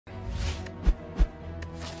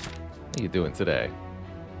How you doing today?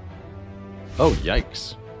 Oh,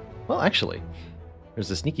 yikes. Well, actually,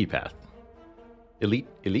 there's a sneaky path. Elite,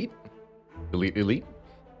 elite, elite, elite,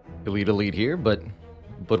 elite, elite here, but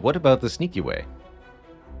what about the sneaky way?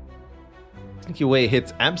 Sneaky way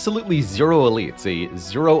hits absolutely 0 elites, a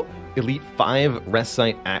 0 elite 5 rest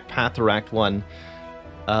site path or act 1.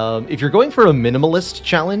 If you're going for a minimalist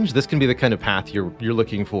challenge, this can be the kind of path you're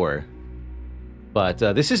looking for. But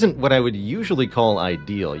this isn't what I would usually call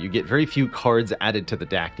ideal. You get very few cards added to the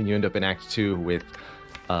deck, and you end up in Act 2 with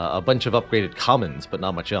a bunch of upgraded commons, but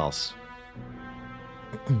not much else.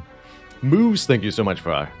 Moose, thank you so much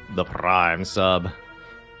for the Prime sub.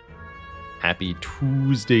 Happy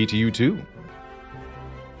Tuesday to you too.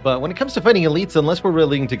 But when it comes to fighting elites, unless we're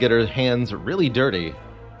willing to get our hands really dirty,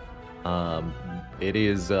 it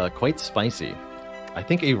is quite spicy. I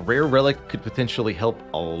think a rare relic could potentially help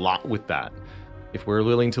a lot with that. If we're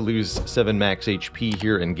willing to lose 7 max HP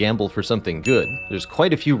here and gamble for something good, there's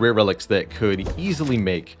quite a few rare relics that could easily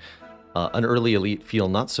make an early elite feel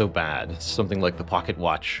not so bad. Something like the Pocket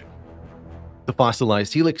Watch, the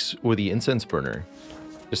Fossilized Helix, or the Incense Burner.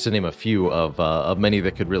 Just to name a few of many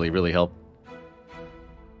that could really help.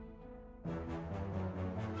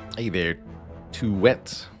 Hey there, too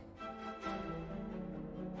wet.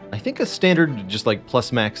 I think a standard just like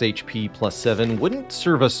plus max HP plus 7 wouldn't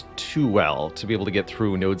serve us too well to be able to get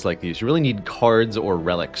through nodes like these. You really need cards or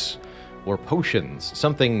relics or potions,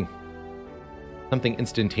 something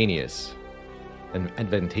instantaneous and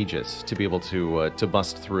advantageous to be able to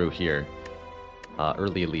bust through here.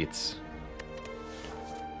 Early elites.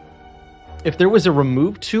 If there was a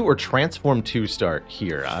remove 2 or transform 2 start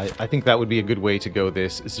here, I think that would be a good way to go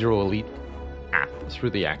this 0 elite path through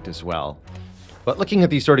the act as well. But looking at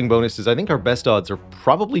these starting bonuses, I think our best odds are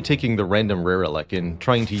probably taking the random rare relic and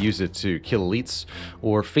trying to use it to kill elites,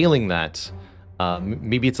 or failing that,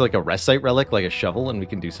 maybe it's like a rest site relic, like a shovel, and we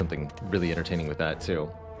can do something really entertaining with that too.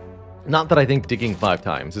 Not that I think digging 5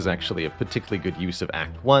 times is actually a particularly good use of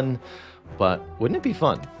Act 1, but wouldn't it be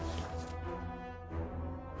fun?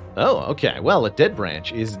 Oh, okay, well, a Dead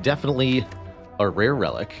Branch is definitely a rare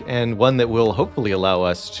relic, and one that will hopefully allow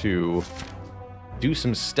us to do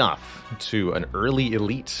some stuff to an early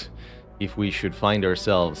elite if we should find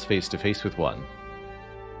ourselves face to face with one.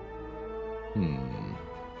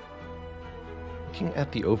 Looking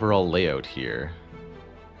at the overall layout here,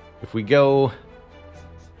 if we go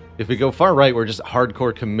far right, we're just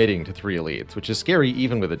hardcore committing to 3 elites, which is scary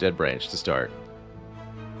even with a Dead Branch to start.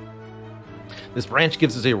 This branch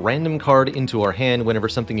gives us a random card into our hand whenever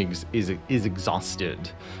something is exhausted.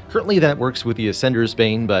 Currently that works with the Ascender's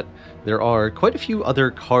Bane, but there are quite a few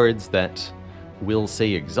other cards that will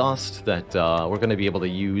say exhaust that we're going to be able to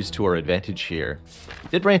use to our advantage here.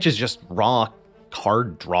 Dead Branch is just raw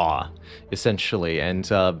card draw, essentially, and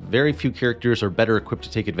very few characters are better equipped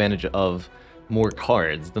to take advantage of more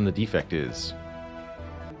cards than the Defect is.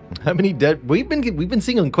 How many dead... We've been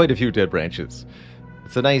seeing quite a few Dead Branches.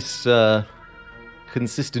 It's a nice...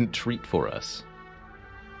 consistent treat for us.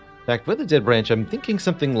 In fact, with the Dead Branch, I'm thinking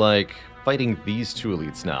something like fighting these 2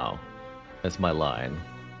 elites now as my line.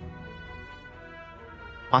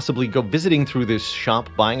 Possibly go visiting through this shop,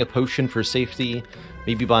 buying a potion for safety,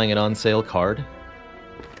 maybe buying an on-sale card,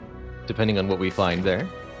 depending on what we find there.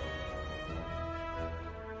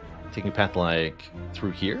 Taking a path like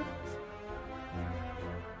through here.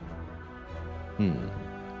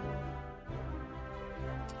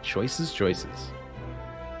 Choices.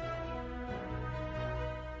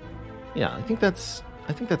 Yeah, I think that's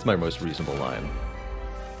my most reasonable line.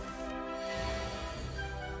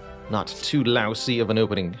 Not too lousy of an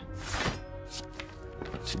opening.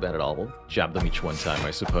 Not too bad at all. We'll jab them each one time,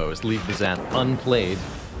 I suppose. Leave the zap unplayed.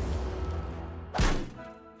 And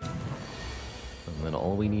then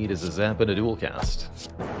all we need is a zap and a dual cast.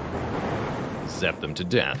 Zap them to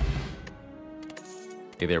death.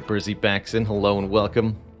 Hey there, Percy Baxon. Hello and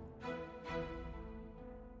welcome.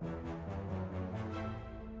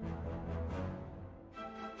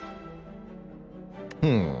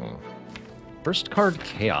 First card,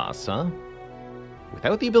 Chaos, huh?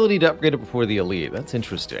 Without the ability to upgrade it before the elite. That's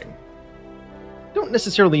interesting. Don't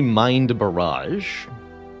necessarily mind Barrage.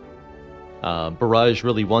 Barrage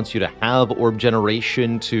really wants you to have orb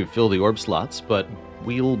generation to fill the orb slots, but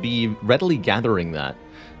we'll be readily gathering that.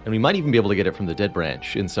 And we might even be able to get it from the Dead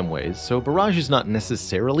Branch in some ways. So Barrage is not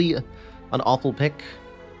necessarily an awful pick.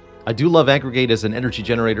 I do love Aggregate as an energy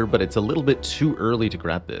generator, but it's a little bit too early to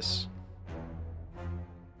grab this.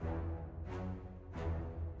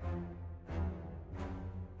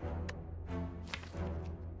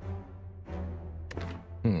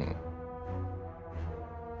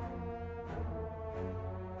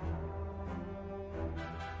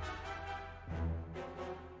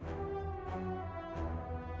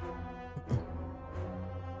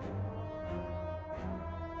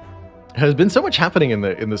 There's been so much happening in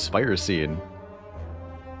the Spire scene.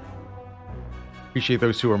 Appreciate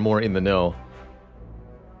those who are more in the know.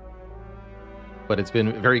 But it's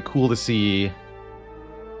been very cool to see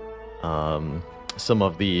some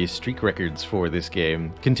of the streak records for this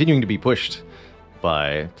game continuing to be pushed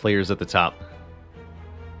by players at the top.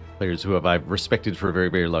 Players who I've respected for a very,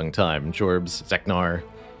 very long time. Jorbs, Zeknar,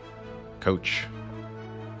 Coach,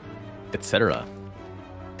 etc.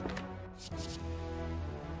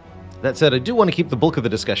 That said, I do want to keep the bulk of the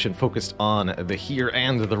discussion focused on the here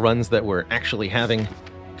and the runs that we're actually having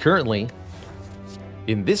currently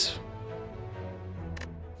in this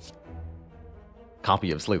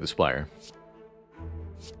copy of Slay the Spire.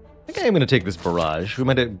 I think I am going to take this Barrage. We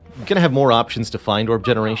might going to have more options to find Orb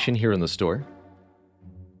Generation here in the store.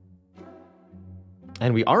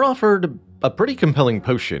 And we are offered a pretty compelling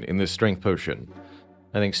potion in this Strength Potion.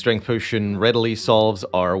 I think Strength Potion readily solves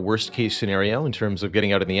our worst case scenario in terms of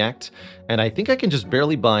getting out in the act, and I think I can just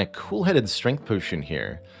barely buy Cool-Headed Strength Potion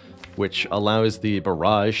here, which allows the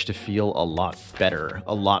Barrage to feel a lot better.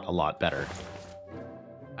 A lot better.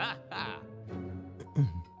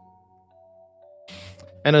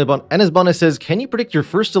 And Anasbana says, can you predict your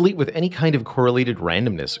first elite with any kind of correlated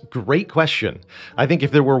randomness? Great question. I think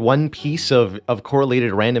if there were one piece of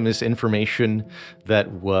correlated randomness information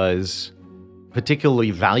that was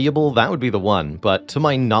particularly valuable, that would be the one. But to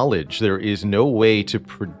my knowledge, there is no way to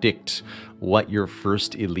predict what your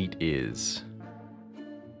first elite is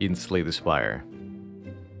in Slay the Spire.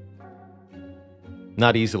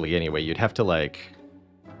 Not easily, anyway. You'd have to, like,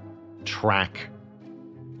 track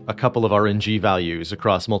a couple of RNG values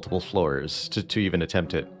across multiple floors to even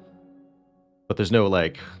attempt it. But there's no,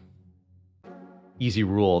 like, easy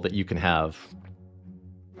rule that you can have.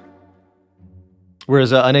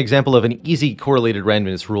 Whereas an example of an easy correlated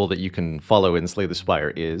randomness rule that you can follow in Slay the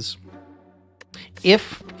Spire is,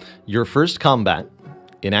 if your first combat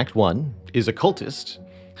in Act 1 is a cultist,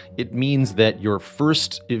 it means that your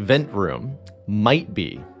first event room might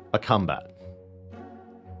be a combat.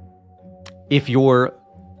 If your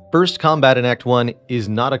first combat in Act 1 is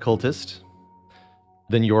not a cultist,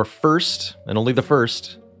 then your first, and only the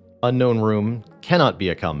first, unknown room cannot be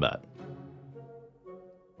a combat.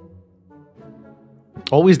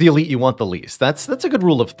 Always the elite you want the least. That's a good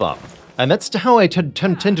rule of thumb. And that's how I tend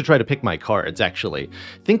to try to pick my cards, actually.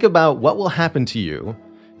 Think about what will happen to you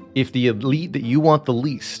if the elite that you want the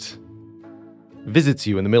least visits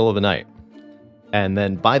you in the middle of the night, and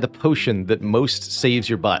then buy the potion that most saves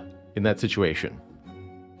your butt in that situation.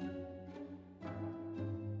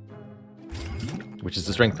 Which is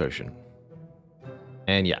the Strength Potion.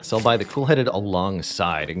 And yes, I'll buy the Cool-Headed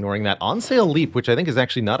alongside, ignoring that on-sale Leap, which I think is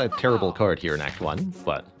actually not a terrible card here in Act 1,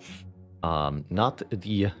 but not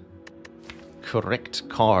the correct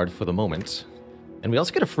card for the moment. And we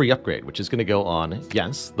also get a free upgrade, which is going to go on,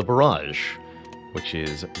 yes, the Barrage, which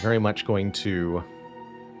is very much going to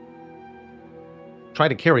try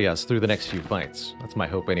to carry us through the next few fights. That's my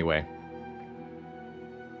hope anyway.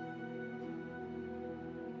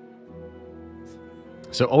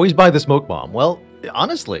 So always buy the Smoke Bomb. Well,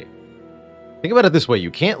 honestly, think about it this way.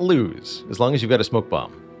 You can't lose as long as you've got a Smoke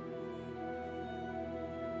Bomb.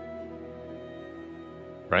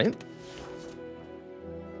 Right?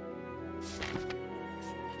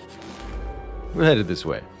 We're headed this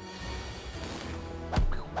way.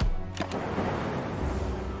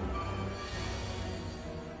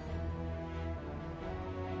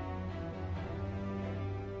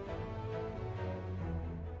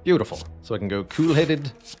 Beautiful. So I can go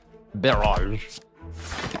Cool-Headed, Barrage,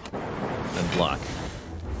 and block.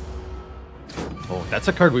 Oh, that's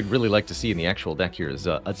a card we'd really like to see in the actual deck here, is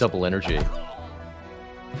a double energy.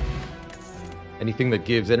 Anything that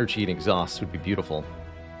gives energy and exhaust would be beautiful.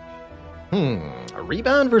 A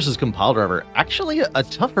Rebound versus Compile Driver. Actually, a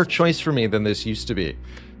tougher choice for me than this used to be.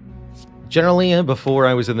 Generally, before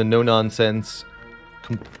I was in the no-nonsense,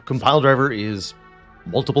 Compile Driver is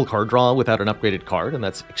multiple card draw without an upgraded card, and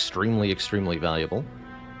that's extremely, extremely valuable.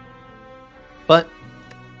 But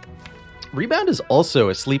Rebound is also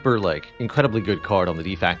a sleeper, like, incredibly good card on the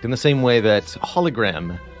Defect, in the same way that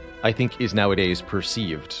Hologram, I think, is nowadays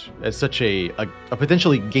perceived as such a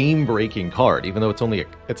potentially game-breaking card, even though it's only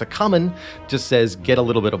it's a common, just says get a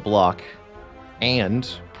little bit of block and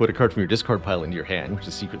put a card from your discard pile into your hand, which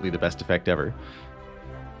is secretly the best effect ever.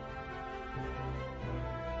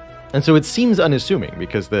 And so it seems unassuming,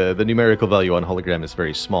 because the numerical value on Hologram is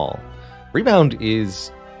very small. Rebound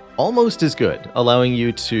is almost as good, allowing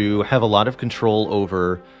you to have a lot of control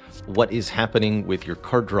over what is happening with your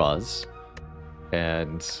card draws,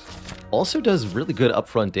 And also does really good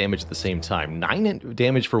upfront damage at the same time. 9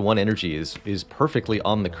 damage for 1 energy is perfectly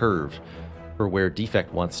on the curve for where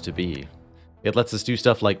Defect wants to be. It lets us do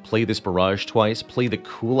stuff like play this Barrage twice, play the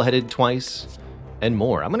Cool-Headed twice, and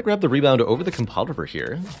more. I'm going to grab the Rebound over the Compounder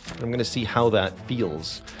here. I'm going to see how that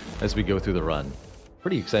feels as we go through the run.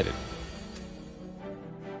 Pretty excited.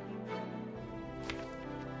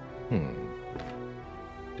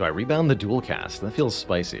 Do I Rebound the Dual Cast? That feels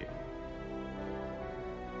spicy.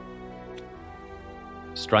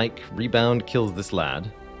 Strike, Rebound kills this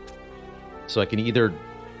lad. So I can either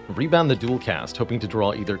Rebound the Dual Cast, hoping to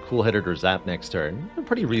draw either Cool-Headed or Zap next turn. A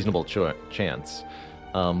pretty reasonable chance.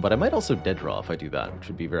 But I might also dead draw if I do that, which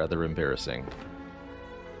would be rather embarrassing.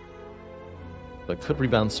 So I could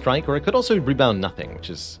Rebound Strike, or I could also Rebound Nothing, which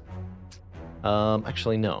is...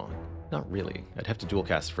 actually, no. Not really. I'd have to Dual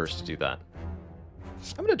Cast first to do that.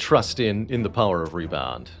 I'm going to trust in the power of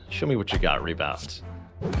Rebound. Show me what you got, Rebound.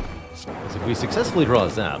 So if we successfully draw a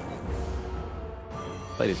Zap,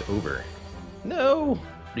 fight is over. No!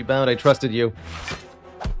 Rebound, I trusted you.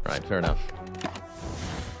 Alright, fair enough.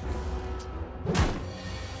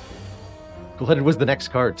 Cool-Headed was the next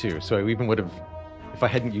card, too, so I even would have... If I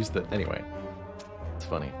hadn't used it... Anyway. It's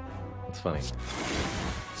funny. It's funny.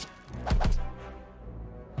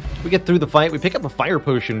 We get through the fight, we pick up a Fire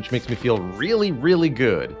Potion, which makes me feel really, really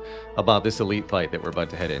good about this elite fight that we're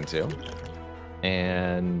about to head into.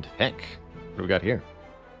 And heck, what do we got here?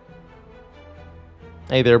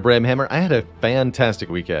 Hey there, Bramhammer. I had a fantastic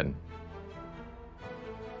weekend.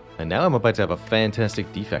 And now I'm about to have a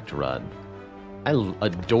fantastic Defect run. I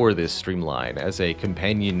adore this Streamline as a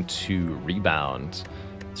companion to Rebound.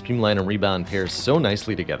 Streamline and Rebound pair so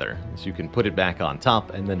nicely together, so you can put it back on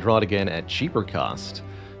top and then draw it again at cheaper cost,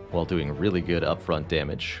 while doing really good upfront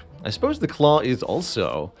damage. I suppose the Claw is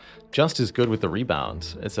also just as good with the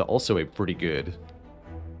Rebound. It's also a pretty good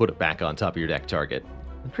put it back on top of your deck target.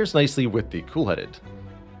 It pairs nicely with the Cool-Headed.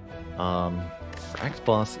 Our next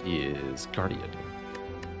boss is Guardian.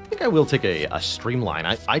 I think I will take a Streamline.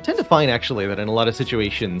 I tend to find, actually, that in a lot of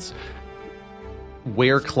situations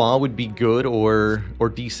where Claw would be good or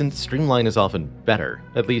decent, Streamline is often better,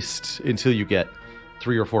 at least until you get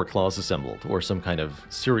 3 or 4 claws assembled, or some kind of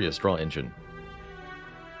serious draw engine.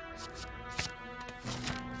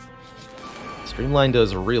 Streamline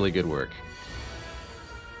does really good work.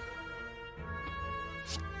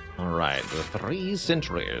 Alright, the 3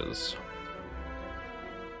 Sentries.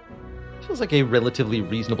 Feels like a relatively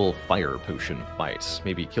reasonable Fire Potion fight.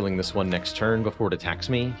 Maybe killing this one next turn before it attacks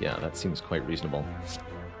me? Yeah, that seems quite reasonable.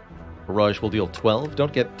 Barrage will deal 12,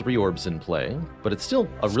 don't get 3 orbs in play, but it's still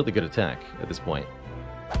a really good attack at this point.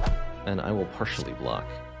 And I will partially block.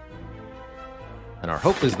 And our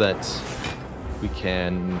hope is that we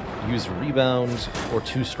can use Rebound or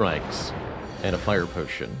 2 strikes and a Fire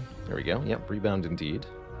Potion. There we go. Yep, Rebound indeed.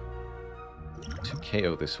 To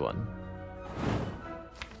KO this one.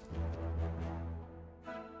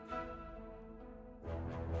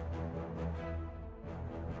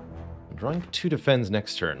 I'm drawing 2 defends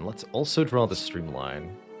next turn. Let's also draw the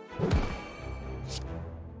Streamline.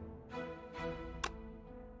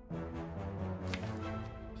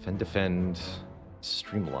 Defend,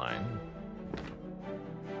 Streamline.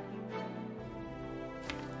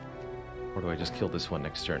 Or do I just kill this one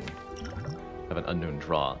next turn? Have an unknown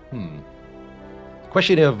draw.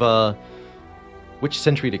 Question of which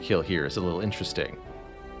sentry to kill here is a little interesting.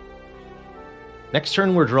 Next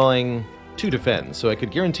turn we're drawing 2 defends, so I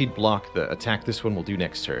could guaranteed block the attack this one will do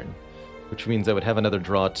next turn, which means I would have another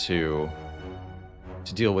draw to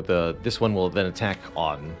deal with the... This one will then attack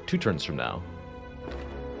on 2 turns from now.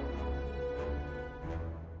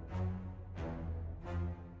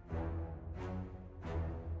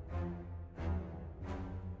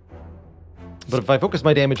 But if I focus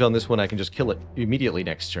my damage on this one, I can just kill it immediately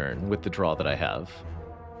next turn with the draw that I have.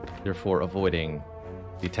 Therefore avoiding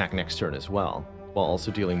the attack next turn as well, while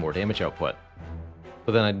also dealing more damage output.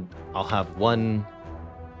 But then I'll have 1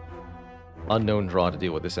 unknown draw to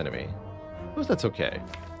deal with this enemy. I suppose that's okay.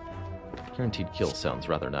 Guaranteed kill sounds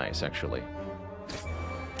rather nice, actually.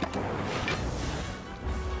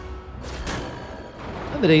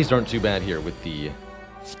 And the days aren't too bad here with the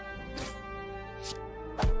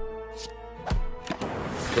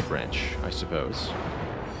branch, I suppose.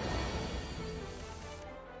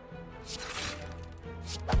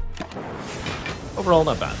 Overall,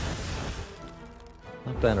 not bad.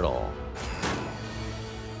 Not bad at all.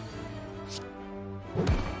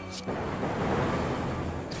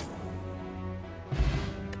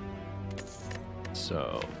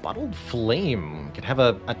 So, Bottled Flame can have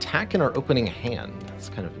an attack in our opening hand. That's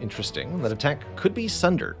kind of interesting. That attack could be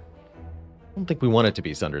Sunder. don't think we want it to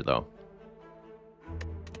be Sunder, though.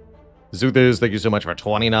 Zuthers, thank you so much for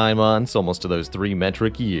 29 months, almost to those 3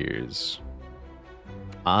 metric years.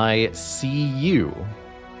 I see you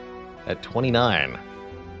at 29.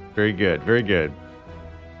 Very good, very good.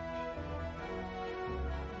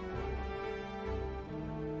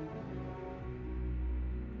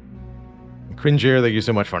 Cringer, thank you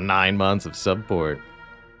so much for 9 months of support.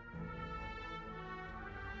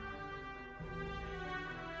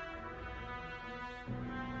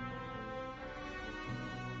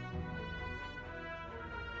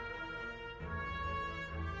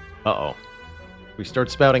 Uh-oh. We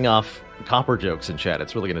start spouting off copper jokes in chat.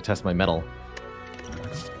 It's really going to test my mettle.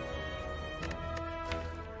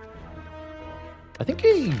 I think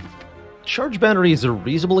a charge battery is a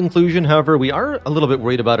reasonable inclusion. However, we are a little bit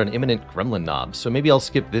worried about an imminent gremlin knob. So maybe I'll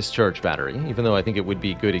skip this charge battery, even though I think it would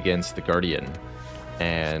be good against the Guardian.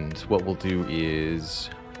 And what we'll do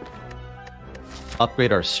is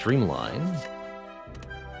upgrade our streamline.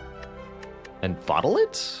 And bottle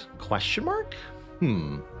it? Question mark?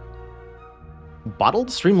 Bottled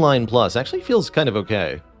Streamline Plus actually feels kind of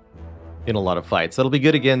okay in a lot of fights. That'll be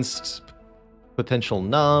good against potential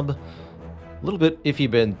Knob. A little bit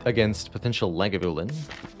iffy against potential Lagavulin.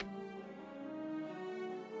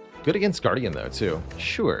 Good against Guardian, though, too.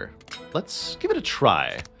 Sure. Let's give it a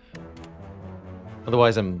try.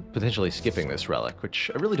 Otherwise, I'm potentially skipping this relic, which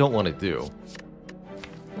I really don't want to do.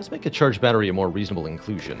 Let's make a charge battery a more reasonable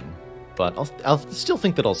inclusion. But I'll still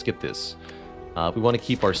think that I'll skip this. We want to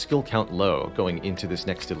keep our skill count low going into this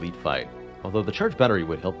next elite fight. Although the charge battery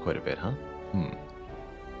would help quite a bit, huh?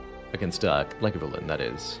 Against Lagavulin, that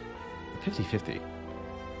is. 50-50.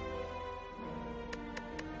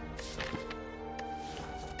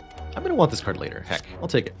 I'm going to want this card later. Heck, I'll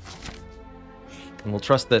take it. And we'll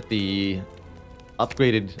trust that the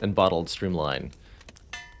upgraded and bottled Streamline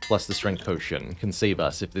plus the Strength Potion can save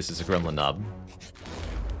us if this is a Gremlin Knob.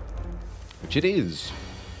 Which it is.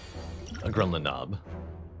 A Gremlin Knob.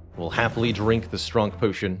 We'll happily drink the Strong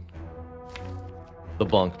Potion. The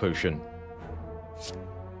Bonk Potion.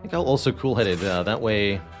 I think I'll also cool-headed. That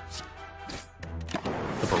way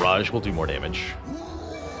the barrage will do more damage.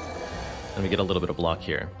 And we get a little bit of block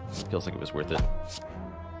here. Feels like it was worth it.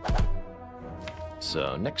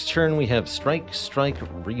 So next turn we have Strike, Strike,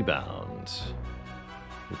 Rebound.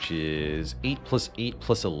 Which is 8 plus 8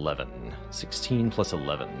 plus 11. 16 plus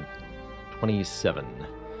 11. 27.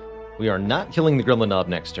 We are not killing the Gremlin Knob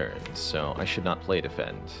next turn, so I should not play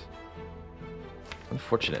Defend.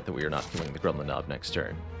 Unfortunate that we are not killing the Gremlin Knob next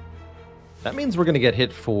turn. That means we're going to get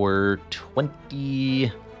hit for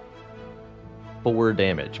 24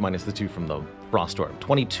 damage, minus the 2 from the Frost Orb.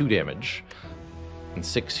 22 damage, and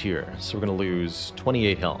 6 here, so we're going to lose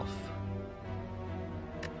 28 health.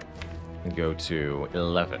 And go to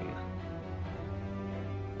 11.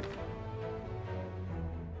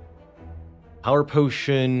 Power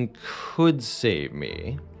Potion could save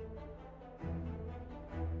me.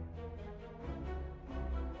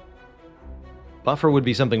 Buffer would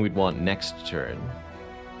be something we'd want next turn.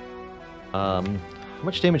 How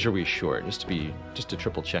much damage are we short? Just to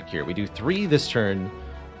triple check here. We do 3 this turn.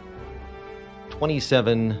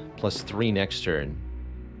 27 plus 3 next turn.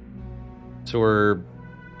 So we're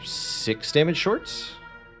 6 damage short?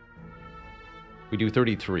 We do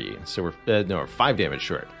 33, so we're 5 damage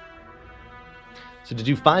short. So to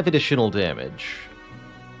do 5 additional damage,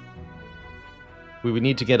 we would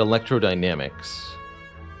need to get Electrodynamics.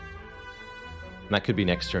 And that could be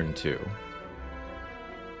next turn too.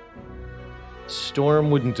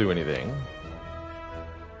 Storm wouldn't do anything.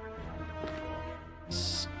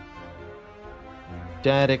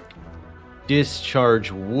 Static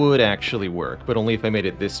Discharge would actually work, but only if I made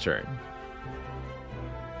it this turn.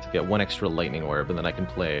 To get 1 extra Lightning Orb, and then I can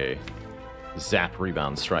play Zap,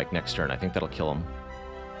 Rebound, Strike next turn. I think that'll kill him.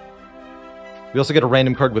 We also get a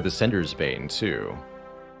random card with Ascender's Bane, too.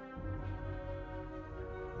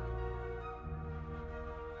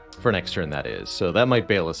 For next turn, that is. So that might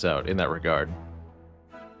bail us out in that regard.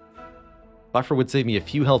 Buffer would save me a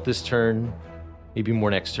few health this turn. Maybe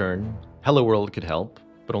more next turn. Hello World could help,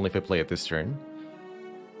 but only if I play it this turn.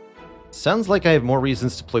 Sounds like I have more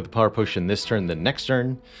reasons to play the Power Potion this turn than next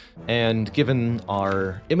turn. And given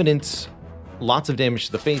our imminent lots of damage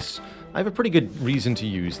to the face, I have a pretty good reason to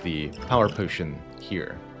use the Power Potion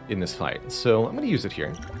here in this fight. So I'm going to use it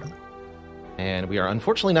here. And we are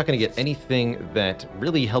unfortunately not going to get anything that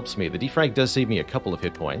really helps me. The defrag does save me a couple of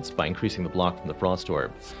hit points by increasing the block from the Frost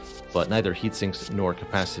Orb, but neither Heat Sinks nor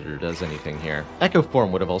Capacitor does anything here. Echo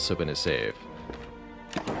Form would have also been a save.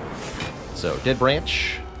 So Dead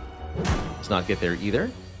Branch does not get there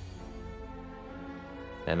either.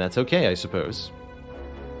 And that's okay, I suppose.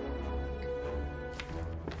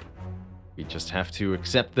 We just have to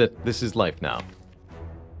accept that this is life now.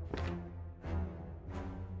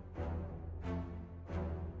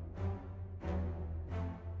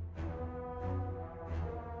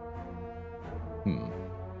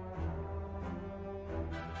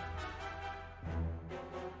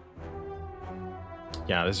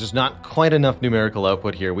 Yeah, there's just not quite enough numerical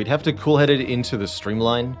output here. We'd have to cool-head it into the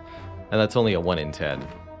streamline, and that's only a 1 in 10.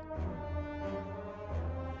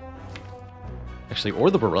 Actually,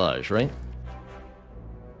 or the barrage, right?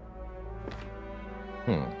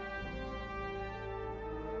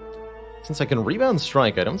 Since I can rebound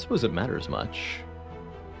strike, I don't suppose it matters much.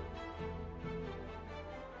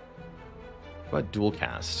 What about dual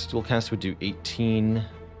cast? Dual cast would do 18.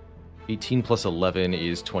 18 plus 11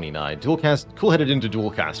 is 29. Dual cast, cool-headed into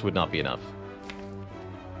dual cast would not be enough.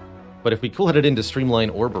 But if we cool-headed into streamline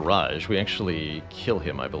or barrage, we actually kill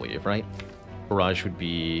him, I believe, right? Barrage would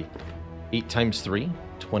be 8 times 3,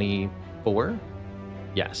 24?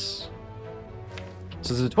 Yes.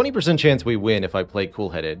 So there's a 20% chance we win if I play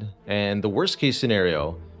cool-headed, and the worst case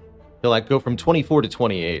scenario, he'll like go from 24 to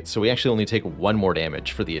 28, so we actually only take 1 more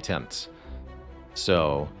damage for the attempt.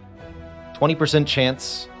 So, 20%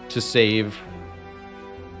 chance to save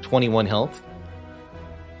 21 health,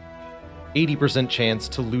 80% chance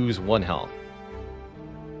to lose 1 health.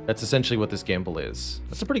 That's essentially what this gamble is.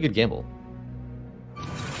 That's a pretty good gamble.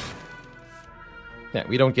 Yeah,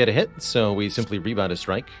 we don't get a hit, so we simply rebound a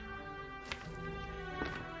strike.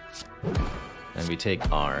 And we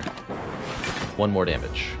take our 1 more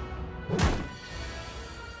damage.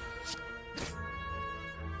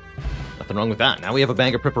 Nothing wrong with that. Now we have a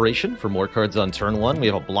bag of preparation for more cards on turn 1. We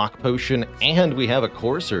have a block potion, and we have a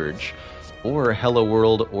core surge, or Hello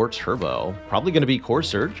World, or Turbo. Probably going to be core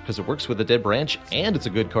surge, because it works with the dead branch, and it's a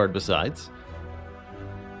good card besides.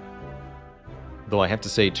 Though I have to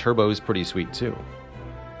say, Turbo is pretty sweet too.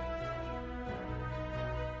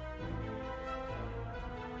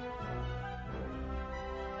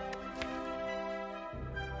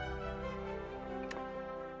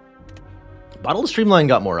 Bottle Streamline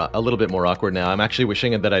got a little bit more awkward now. I'm actually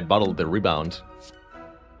wishing that I'd bottled the rebound.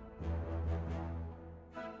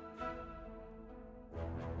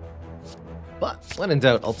 But when in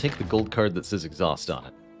doubt, I'll take the gold card that says exhaust on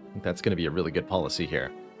it. I think that's going to be a really good policy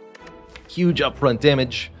here. Huge upfront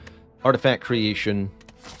damage. Artifact creation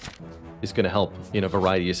is going to help in a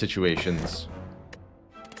variety of situations.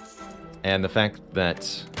 And the fact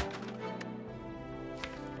that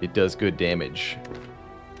it does good damage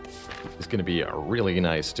is going to be really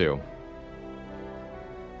nice, too.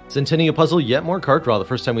 Centennial Puzzle, yet more card draw. The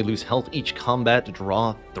first time we lose health each combat,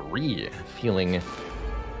 draw 3. Feeling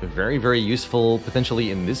very, very useful,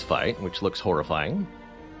 potentially in this fight, which looks horrifying.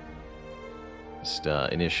 Just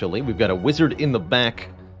initially, we've got a wizard in the back,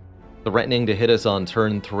 threatening to hit us on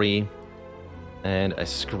turn 3, and a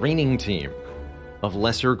screening team of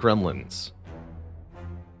lesser gremlins.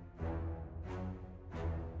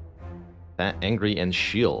 Fat, Angry, and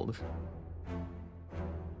Shield.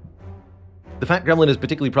 The Fat Gremlin is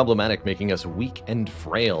particularly problematic, making us weak and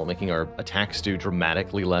frail, making our attacks do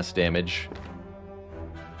dramatically less damage.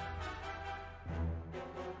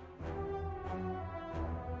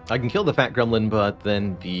 I can kill the Fat Gremlin, but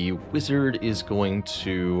then the Wizard is going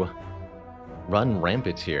to run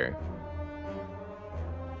rampant here.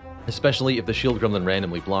 Especially if the Shield Gremlin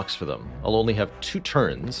randomly blocks for them. I'll only have 2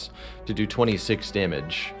 turns to do 26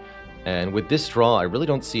 damage. And with this draw, I really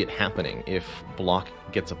don't see it happening if block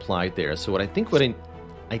gets applied there. So what I think what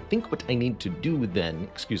I need to do then,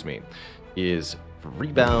 excuse me, is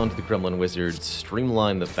rebound the Gremlin Wizard,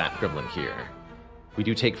 streamline the Fat Gremlin here. We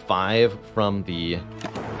do take 5 from the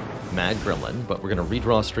Mad Gremlin, but we're going to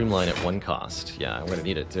redraw streamline at 1 cost. Yeah, I'm going to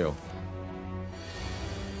need it too.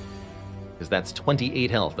 Because that's 28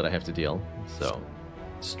 health that I have to deal. So,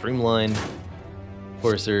 streamline,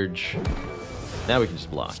 core surge. Now we can just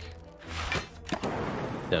block.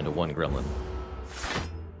 Down to 1 gremlin.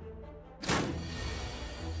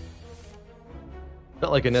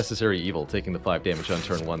 Felt like a necessary evil taking the 5 damage on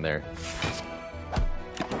turn 1 there.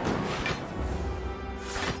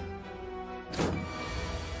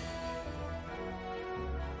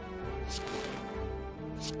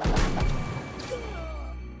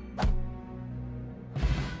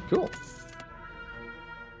 Cool.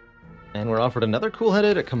 And we're offered another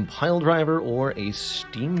cool-headed, a compile driver, or a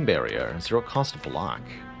steam barrier. 0 cost block.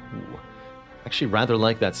 Ooh. Actually rather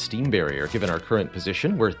like that steam barrier given our current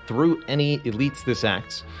position. We're through any elites this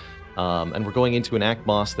act, and we're going into an act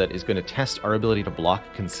boss that is going to test our ability to block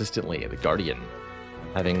consistently, the Guardian.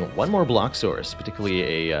 Having one more block source,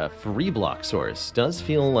 particularly a free block source, does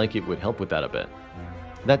feel like it would help with that a bit.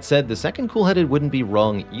 That said, the second Cool-Headed wouldn't be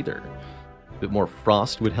wrong either. A bit more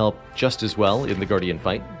Frost would help just as well in the Guardian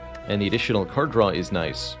fight, and the additional card draw is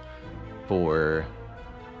nice for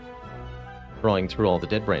drawing through all the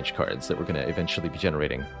Dead Branch cards that we're going to eventually be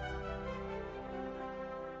generating.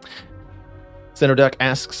 Xenoduck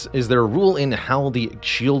asks, is there a rule in how the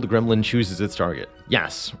shield gremlin chooses its target?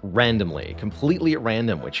 Yes, randomly. Completely at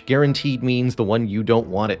random, which guaranteed means the one you don't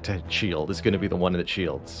want it to shield is going to be the one that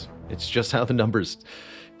shields. It's just how the numbers,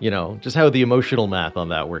 just how the emotional math on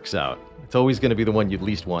that works out. It's always going to be the one you'd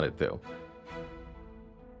least want it to.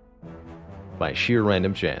 By sheer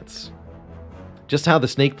random chance. Just how the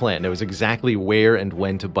snake plant knows exactly where and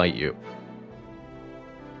when to bite you.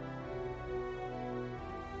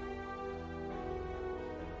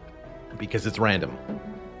 Because it's random.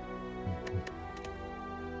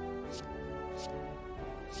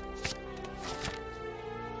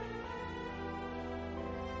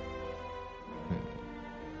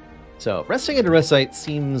 So, resting at a rest site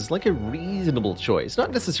seems like a reasonable choice.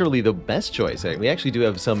 Not necessarily the best choice. We actually do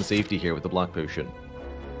have some safety here with the block potion.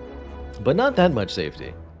 But not that much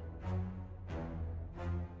safety.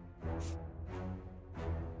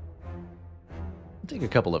 I'll take a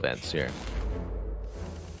couple events here.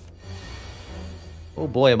 Oh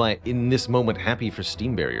boy, am I in this moment happy for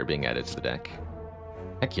Steam Barrier being added to the deck.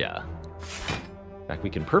 Heck yeah. In fact, we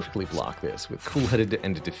can perfectly block this with Cool-Headed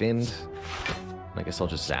and Defend. I guess I'll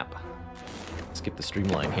just zap. Skip the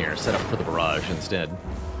Streamline here, set up for the Barrage instead.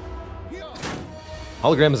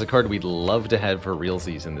 Hologram is a card we'd love to have for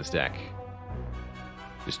realsies in this deck.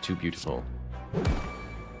 Just too beautiful.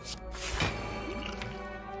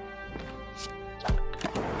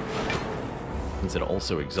 Since it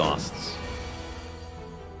also exhausts.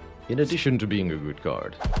 In addition to being a good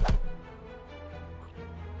card.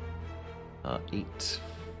 8,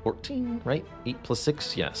 14, right? 8 plus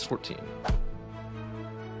 6? Yes, 14.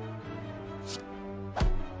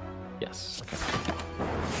 Yes, okay.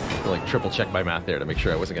 I'll like triple check my math there to make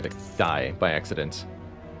sure I wasn't going to die by accident.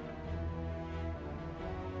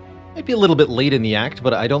 Might be a little bit late in the act,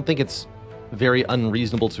 but I don't think it's very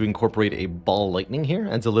unreasonable to incorporate a Ball Lightning here.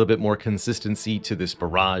 Adds a little bit more consistency to this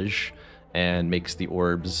Barrage and makes the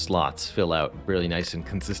orbs slots fill out really nice and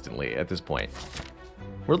consistently at this point.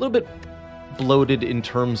 We're a little bit bloated in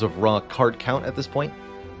terms of raw card count at this point.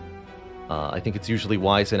 I think it's usually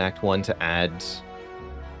wise in Act 1 to add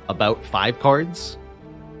about 5 cards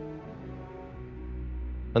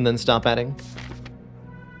and then stop adding.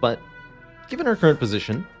 But given our current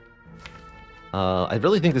position, I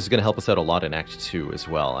really think this is going to help us out a lot in Act 2 as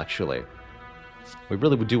well, actually. We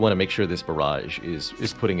really do want to make sure this Barrage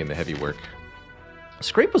is putting in the heavy work.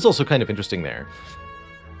 Scrape was also kind of interesting there.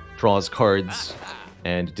 Draws cards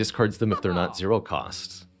and discards them if they're not 0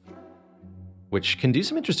 cost. Which can do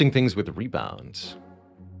some interesting things with Rebound.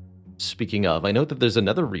 Speaking of, I note that there's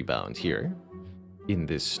another Rebound here in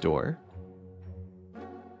this store.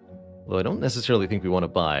 Well, I don't necessarily think we want to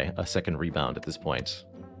buy a second Rebound at this point.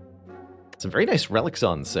 Some very nice relics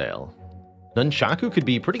on sale. Nunchaku could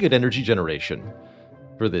be pretty good energy generation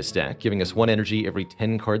for this deck, giving us 1 energy every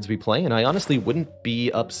 10 cards we play, and I honestly wouldn't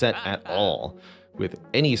be upset at all with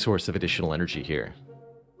any source of additional energy here.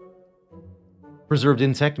 Preserved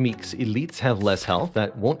Insect makes elites have less health.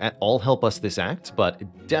 That won't at all help us this act,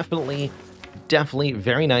 but definitely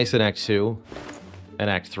very nice in Act 2 and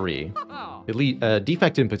Act 3.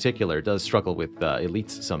 Defect in particular does struggle with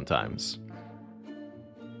elites sometimes.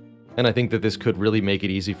 And I think that this could really make it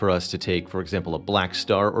easy for us to take, for example, a Black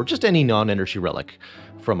Star or just any non-energy relic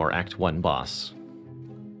from our Act 1 boss.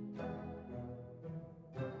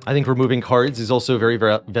 I think removing cards is also very,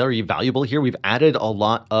 very valuable here. We've added a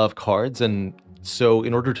lot of cards, and so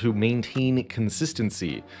in order to maintain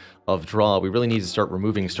consistency of draw, we really need to start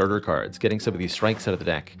removing starter cards. Getting some of these strikes out of the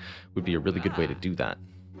deck would be a really good way to do that.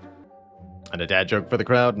 And a dad joke for the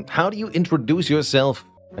crowd. How do you introduce yourself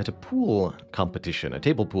at a pool competition, a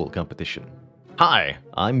table pool competition? Hi,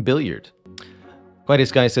 I'm Billiard.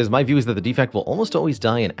 Quietest Guy says, my view is that the Defect will almost always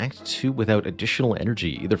die in Act 2 without additional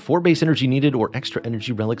energy. Either 4 base energy needed or extra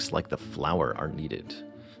energy relics like the flower are needed.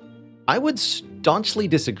 I would staunchly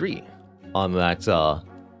disagree on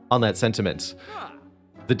that sentiment.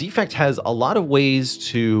 The Defect has a lot of ways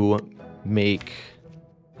to make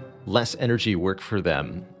less energy work for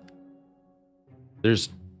them. There's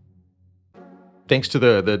thanks to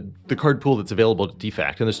the card pool that's available to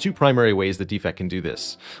Defect, and there's 2 primary ways that Defect can do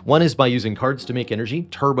this. One is by using cards to make energy.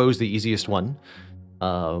 Turbo's the easiest one,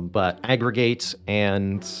 but Aggregate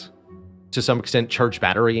and, to some extent, Charge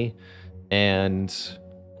Battery and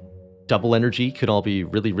double energy could all be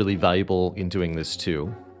really, really valuable in doing this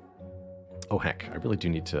too. Oh heck, I really do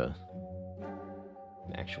need to...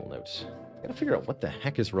 an actual note. I gotta figure out what the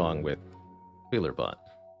heck is wrong with Baalorlord.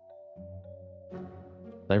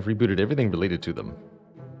 I've rebooted everything related to them.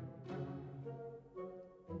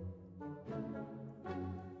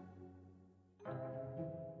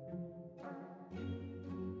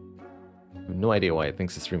 I have no idea why it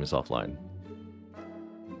thinks the stream is offline.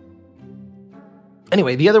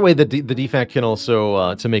 Anyway, the other way that the Defect can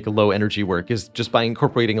also, to make a low energy work, is just by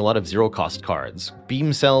incorporating a lot of zero-cost cards.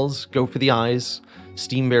 Beam cells, go for the eyes,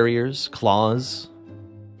 steam barriers, claws.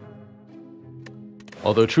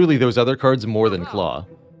 Although truly those other cards more than claw.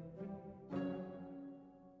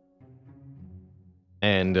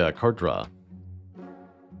 And card draw.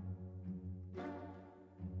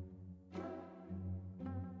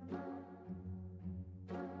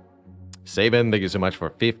 Saban, thank you so much for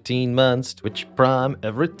 15 months. Twitch Prime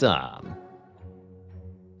every time.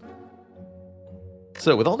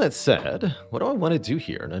 So with all that said, what do I want to do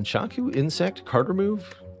here? An Nunchaku insect card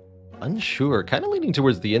remove? Unsure. Kind of leaning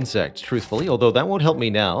towards the insect, truthfully. Although that won't help me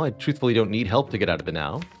now. I truthfully don't need help to get out of it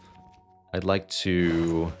now. I'd like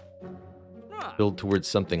to build towards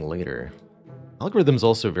something later. Algorithm's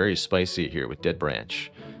also very spicy here with Dead Branch,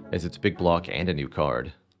 as it's big block and a new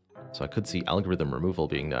card. So I could see algorithm removal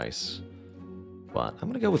being nice. But I'm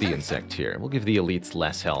going to go with the insect here. We'll give the elites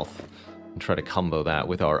less health and try to combo that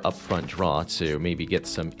with our upfront draw to maybe get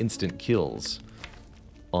some instant kills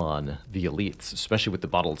on the elites, especially with the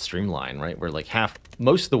bottled streamline, right? We're like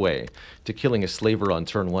most of the way to killing a slaver on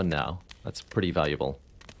turn 1 now. That's pretty valuable.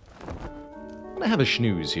 I'm going to have a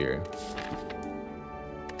snooze here.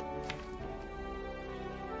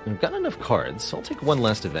 I've got enough cards, so I'll take one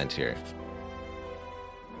last event here.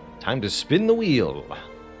 Time to spin the wheel.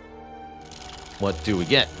 What do we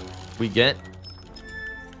get? We get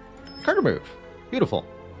card remove. Beautiful.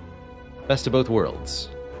 Best of both worlds.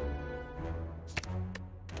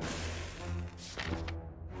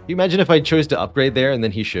 Can you imagine if I chose to upgrade there and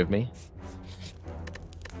then he shivved me?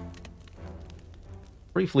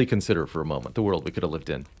 Briefly consider for a moment the world we could have lived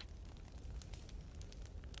in.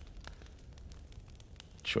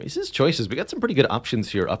 Choices, choices. We got some pretty good options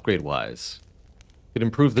here upgrade-wise. Could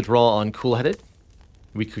improve the draw on Cool-Headed.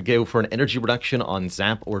 We could go for an energy reduction on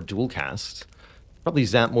Zap or Dual Cast. Probably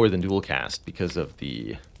Zap more than Dual Cast because of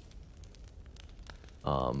the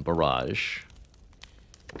barrage.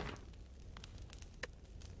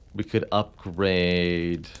 We could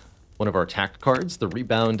upgrade one of our attack cards. The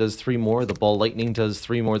Rebound does 3 more, the Ball Lightning does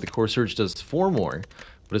 3 more, the Core Surge does 4 more,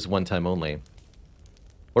 but it's one time only.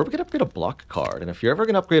 Or we could upgrade a block card, and if you're ever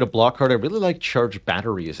going to upgrade a block card, I really like Charge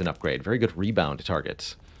Battery as an upgrade. Very good rebound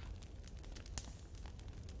target.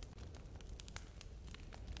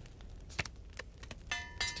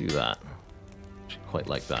 Let's do that. Actually quite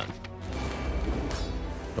like that.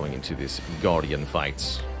 Going into this Guardian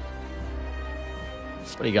fights.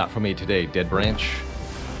 What do you got for me today, Dead Branch?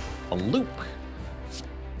 A loop.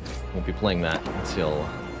 Won't be playing that until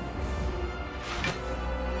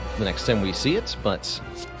the next time we see it, but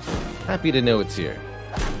happy to know it's here.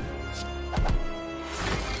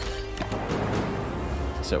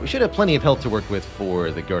 So we should have plenty of health to work with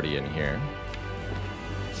for the Guardian here.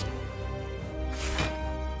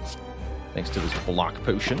 Thanks to this block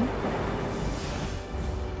potion.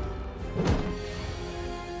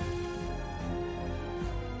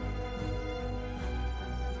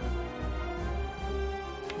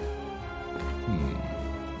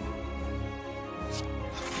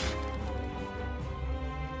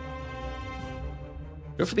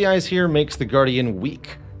 Go for the eyes here makes the Guardian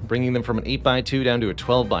weak, bringing them from an 8x2 down to a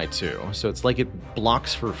 12x2. So it's like it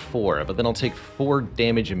blocks for 4, but then I'll take 4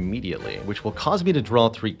 damage immediately, which will cause me to draw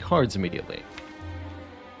 3 cards immediately.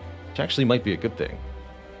 Which actually might be a good thing.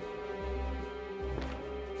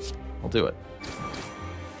 I'll do it.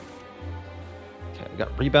 Okay, we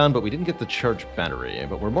got Rebound, but we didn't get the Charge Battery,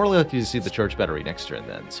 but we're more likely to see the Charge Battery next turn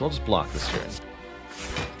then, so I'll just block this turn.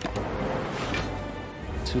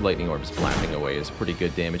 2 Lightning Orbs blapping away is pretty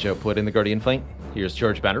good damage output in the Guardian fight. Here's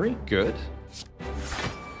Charge Battery. Good.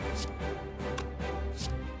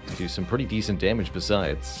 Do some pretty decent damage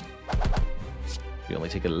besides. You only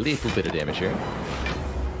take a little bit of damage here.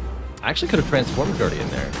 I actually could have transformed Guardian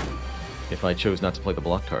there if I chose not to play the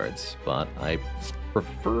block cards, but I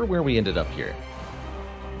prefer where we ended up here,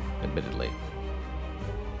 admittedly.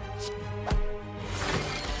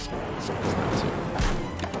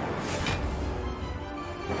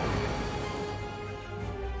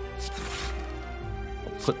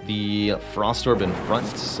 Put the Frost Orb in front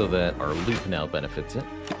so that our loop now benefits it.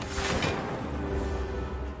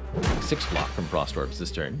 6 block from Frost Orbs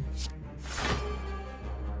this turn.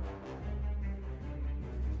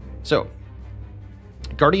 So,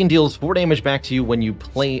 Guardian deals 4 damage back to you when you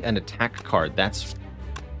play an attack card. That's...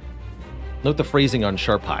 Note the phrasing on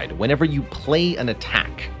Sharphide. Whenever you play an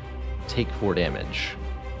attack, take 4 damage.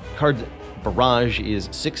 Card Barrage is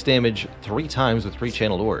 6 damage 3 times with 3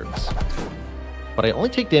 channeled orbs. But I only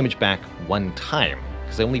take damage back 1 time,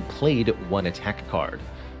 because I only played 1 attack card.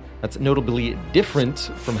 That's notably different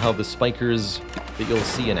from how the spikers that you'll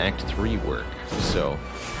see in Act 3 work. So,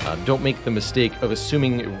 don't make the mistake of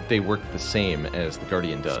assuming they work the same as the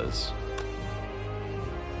Guardian does.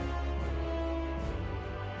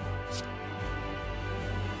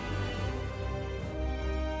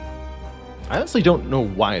 I honestly don't know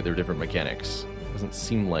why they're different mechanics. It doesn't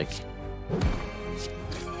seem like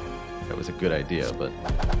that was a good idea, but...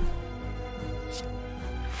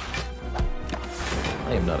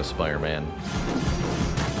 I am not a Spire man.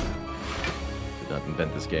 Did not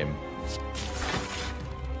invent this game.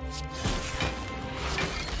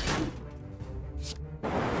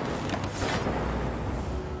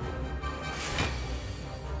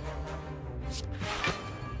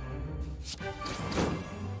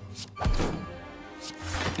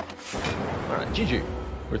 Alright, GG.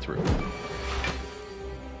 We're through.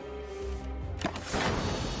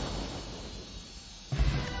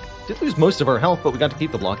 Did lose most of our health, but we got to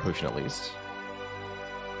keep the block potion at least.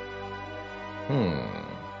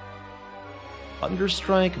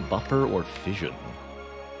 Thunderstrike, Buffer, or Fission?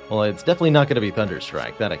 Well, it's definitely not going to be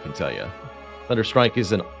Thunderstrike, that I can tell you. Thunderstrike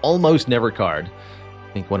is an almost never card.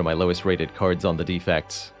 I think one of my lowest rated cards on the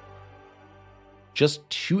Defect. Just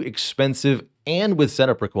too expensive and with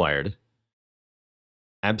setup required.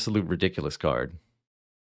 Absolute ridiculous card.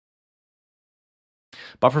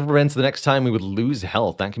 Buffer prevents the next time we would lose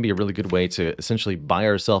health. That can be a really good way to essentially buy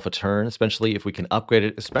ourselves a turn, especially if we can upgrade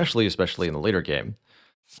it, especially in the later game.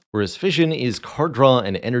 Whereas Fission is card draw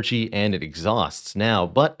and energy, and it exhausts now,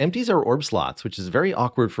 but empties our orb slots, which is very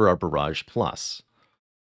awkward for our Barrage Plus.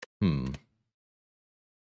 I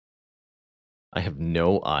have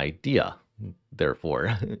no idea,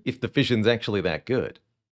 therefore, if the Fission's actually that good.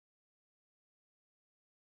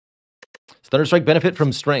 Thunderstrike benefit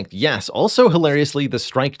from strength. Yes, also hilariously the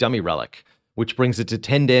strike dummy relic, which brings it to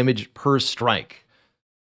 10 damage per strike.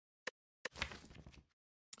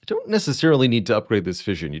 I don't necessarily need to upgrade this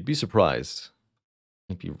Fission. You'd be surprised.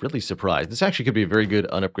 You'd be really surprised. This actually could be a very good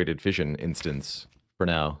unupgraded Fission instance for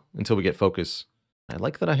now, until we get focus. I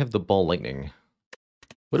like that I have the Ball Lightning.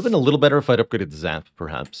 Would have been a little better if I'd upgraded Zap,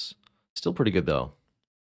 perhaps. Still pretty good, though.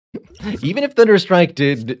 Even if Thunderstrike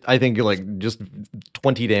did, I think, like, just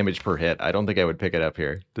 20 damage per hit, I don't think I would pick it up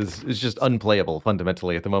here. This is just unplayable,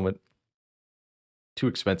 fundamentally, at the moment. Too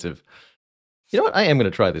expensive. You know what? I am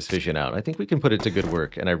going to try this Fission out. I think we can put it to good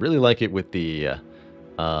work, and I really like it with the,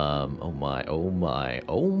 oh my, oh my,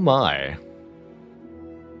 oh my.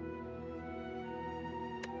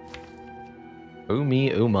 Oh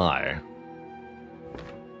me, oh my.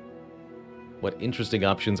 What interesting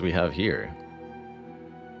options we have here.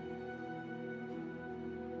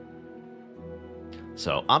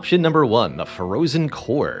 So, option number 1, the Frozen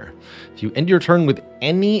Core. If you end your turn with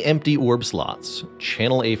any empty orb slots,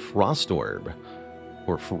 channel a Frost Orb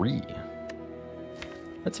for free.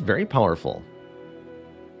 That's very powerful.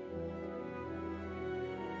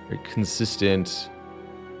 Very consistent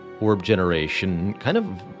orb generation. Kind of,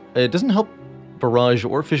 it doesn't help Barrage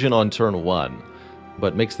or Fission on turn 1,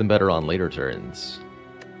 but makes them better on later turns.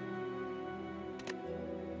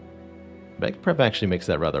 Bag Prep actually makes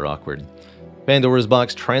that rather awkward. Pandora's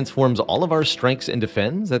Box transforms all of our strikes into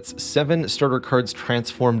defends. That's 7 starter cards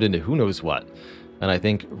transformed into who knows what. And I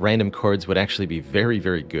think random cards would actually be very,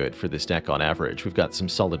 very good for this deck on average. We've got some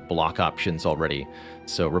solid block options already,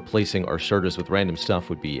 so replacing our starters with random stuff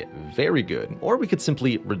would be very good. Or we could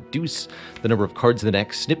simply reduce the number of cards in the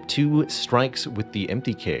deck, snip 2 strikes with the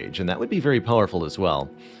empty cage, and that would be very powerful as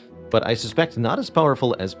well. But I suspect not as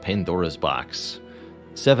powerful as Pandora's Box.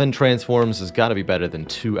 7 transforms has got to be better than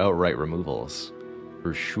 2 outright removals,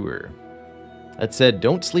 for sure. That said,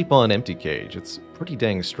 don't sleep on Empty Cage. It's pretty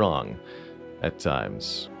dang strong at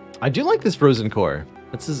times. I do like this Frozen Core.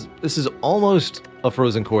 This is almost a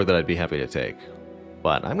Frozen Core that I'd be happy to take.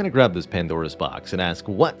 But I'm going to grab this Pandora's Box and ask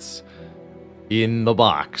what's in the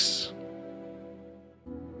box.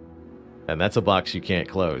 And that's a box you can't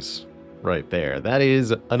close. Right there. That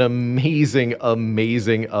is an amazing,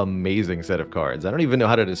 amazing, amazing set of cards. I don't even know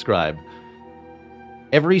how to describe.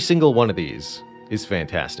 Every single one of these is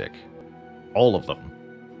fantastic. All of them.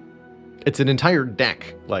 It's an entire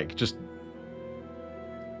deck, like, just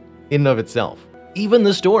in and of itself. Even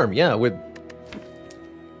the Storm, yeah, with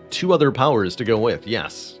 2 other powers to go with,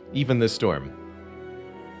 yes. Even this Storm.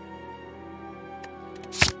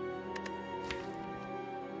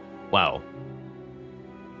 Wow.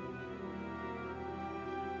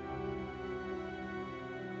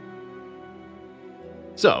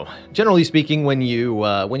 So, generally speaking, when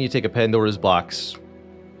you take a Pandora's box,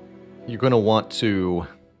 you're going to want to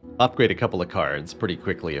upgrade a couple of cards pretty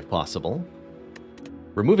quickly if possible.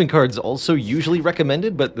 Removing cards also usually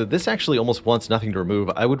recommended, but this actually almost wants nothing to remove.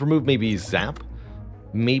 I would remove maybe Zap,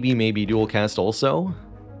 maybe Dual Cast also.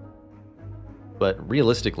 But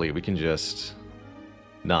realistically, we can just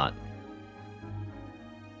not.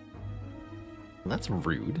 That's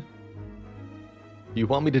rude. You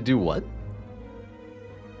want me to do what?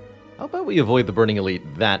 How about we avoid the Burning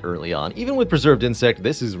Elite that early on? Even with Preserved Insect,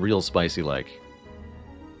 this is real spicy-like.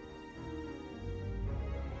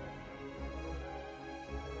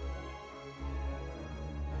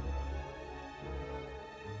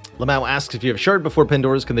 Lamau asks if you have Shard before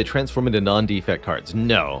Pandora's, can they transform into non-defect cards?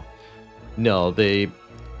 No. No, the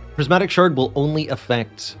Prismatic Shard will only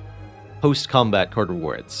affect post-combat card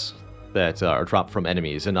rewards that are dropped from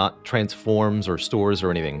enemies and not transforms or stores or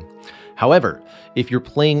anything. However, if you're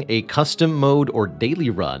playing a custom mode or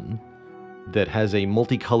daily run that has a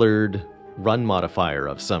multicolored run modifier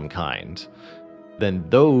of some kind, then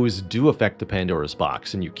those do affect the Pandora's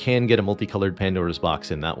box, and you can get a multicolored Pandora's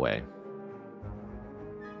box in that way.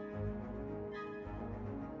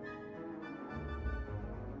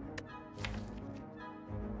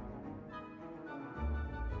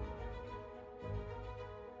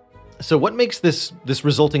 So what makes this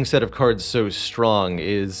resulting set of cards so strong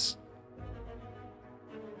is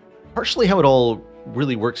partially how it all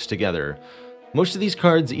really works together. Most of these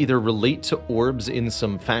cards either relate to orbs in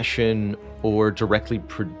some fashion or directly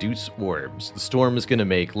produce orbs. The Storm is going to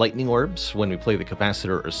make lightning orbs when we play the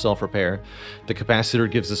Capacitor or Self-Repair. The Capacitor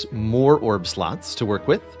gives us more orb slots to work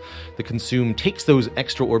with. The Consume takes those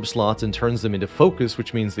extra orb slots and turns them into focus,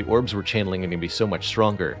 which means the orbs we're channeling are going to be so much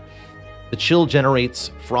stronger. The Chill generates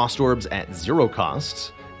frost orbs at 0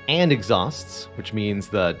 cost and exhausts, which means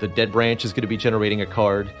the Dead Branch is going to be generating a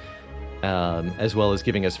card, as well as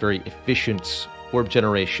giving us very efficient orb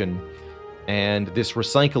generation. And this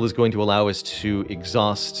Recycle is going to allow us to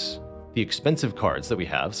exhaust the expensive cards that we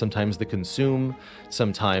have, sometimes the Consume,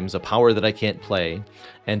 sometimes a power that I can't play,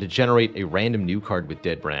 and to generate a random new card with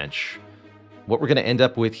Dead Branch. What we're going to end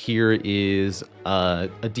up with here is a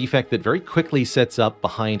defect that very quickly sets up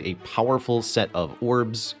behind a powerful set of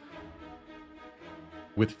orbs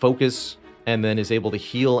with focus, and then is able to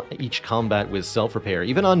heal each combat with Self-Repair.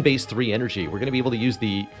 Even on base 3 energy, we're going to be able to use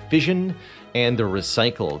the Fission and the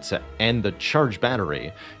Recycle and the Charge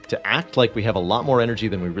Battery to act like we have a lot more energy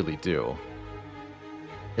than we really do.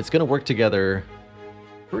 It's going to work together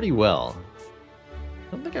pretty well.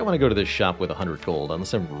 I don't think I want to go to this shop with 100 gold,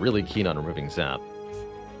 unless I'm really keen on removing Zap.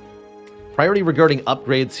 Priority regarding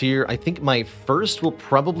upgrades here, I think my first will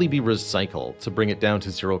probably be Recycle, to bring it down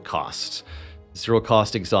to 0 cost. 0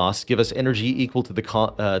 cost exhaust, give us energy equal to the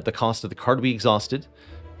cost of the card we exhausted,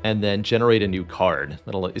 and then generate a new card.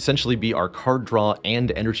 That'll essentially be our card draw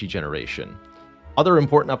and energy generation. Other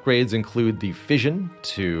important upgrades include the Fission,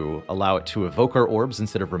 to allow it to evoke our orbs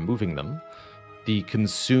instead of removing them. The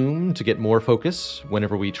Consume, to get more focus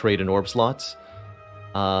whenever we trade an orb slot.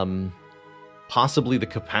 Possibly the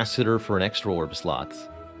Capacitor for an extra orb slot.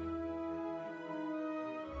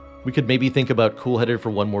 We could maybe think about Cool-Headed for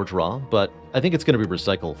one more draw, but I think it's going to be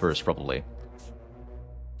Recycle first, probably.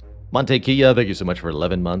 Montequilla, thank you so much for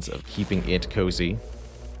 11 months of keeping it cozy.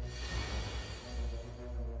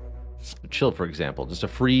 Chill, for example, just a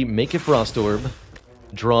free make a Frost Orb,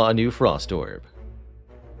 draw a new Frost Orb.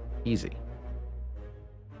 Easy.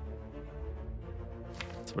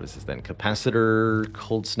 So what is this then? Capacitor,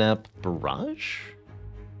 Cold Snap, Barrage?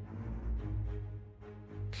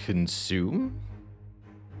 Consume?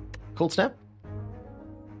 Cold Snap? I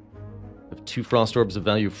have 2 Frost Orbs of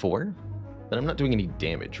value 4, but I'm not doing any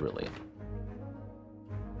damage, really.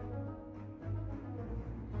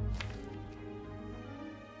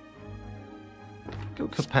 Go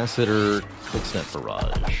Capacitor, Cold Snap,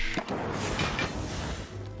 Barrage.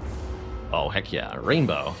 Oh, heck yeah.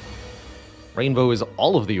 Rainbow. Rainbow is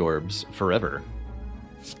all of the orbs forever.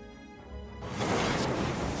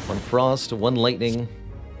 1 Frost, 1 Lightning,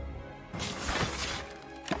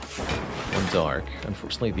 1 Dark.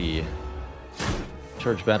 Unfortunately, the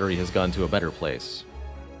Charge Battery has gone to a better place.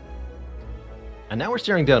 And now we're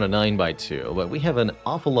staring down a 9x2, but we have an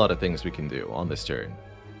awful lot of things we can do on this turn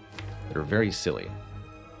that are very silly.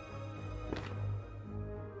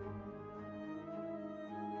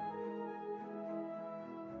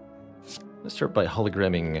 Let's start by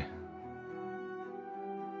hologramming.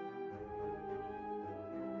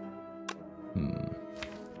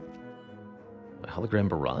 Hologram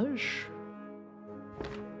Barrage?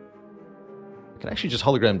 I can actually just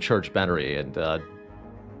hologram Charged Battery, and that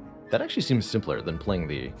actually seems simpler than playing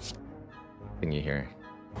the thingy here.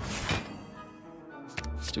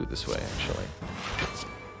 Let's do it this way, actually.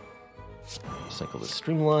 Cycle the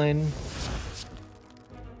Streamline.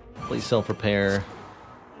 Play Self-Repair.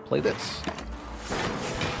 Play this.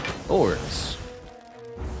 Orbs.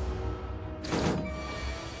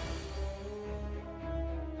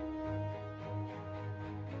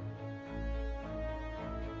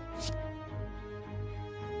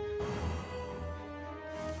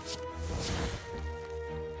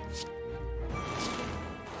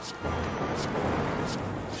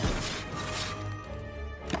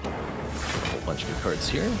 Bunch of good cards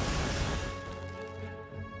here.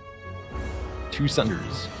 2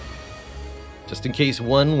 Sunders. Just in case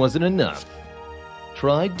one wasn't enough,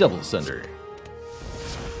 try Double Sunder.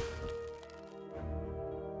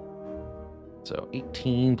 So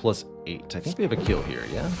 18 plus 8. I think we have a kill here,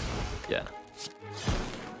 yeah? Yeah.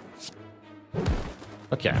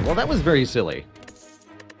 Okay, well that was very silly.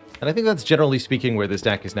 And I think that's generally speaking where this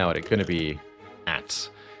deck is now going to be at.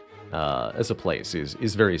 As a place,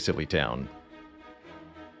 is very silly town.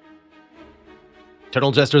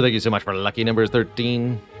 Turtle Jester, thank you so much for lucky number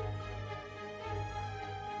 13.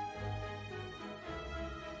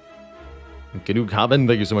 Canoe Cobbin,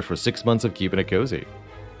 thank you so much for 6 months of keeping it cozy.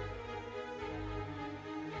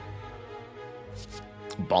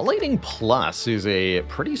 Ball Lightning Plus is a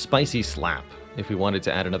pretty spicy slap if we wanted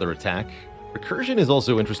to add another attack. Recursion is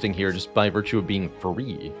also interesting here just by virtue of being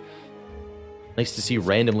free. Nice to see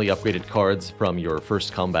randomly upgraded cards from your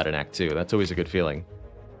first combat in Act 2. That's always a good feeling.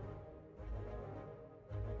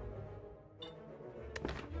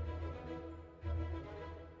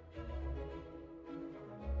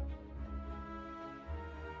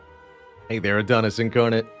 Hey there, Adonis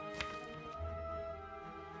Incarnate.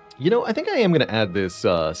 You know, I think I am going to add this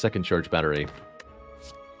second Charge Battery.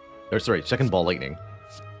 Or sorry, second Ball Lightning.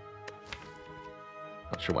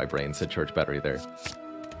 Not sure why Brain said Charge Battery there.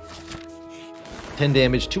 10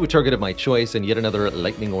 damage to a target of my choice, and yet another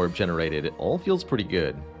Lightning Orb generated. It all feels pretty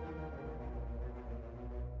good.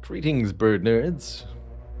 Greetings, bird nerds.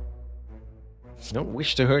 I don't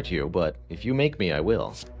wish to hurt you, but if you make me, I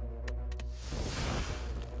will.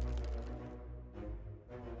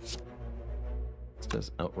 This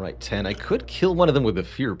does outright 10. I could kill one of them with a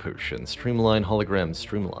Fear Potion. Streamline, Hologram,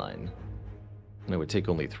 Streamline. And I would take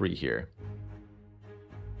only 3 here.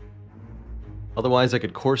 Otherwise, I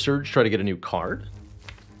could Core Surge, try to get a new card.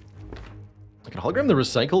 I can hologram the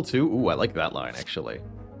Recycle, too. Ooh, I like that line, actually.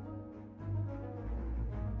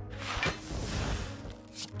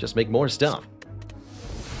 Just make more stuff.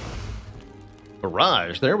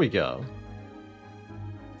 Barrage, there we go.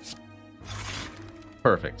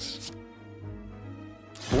 Perfect.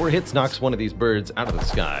 4 hits knocks one of these birds out of the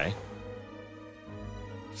sky.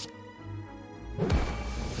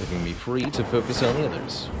 Leaving me free to focus on the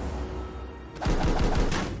others.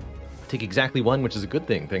 Take exactly 1, which is a good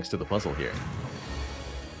thing, thanks to the puzzle here.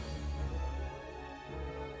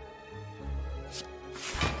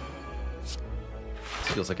 This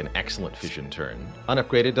feels like an excellent fission turn.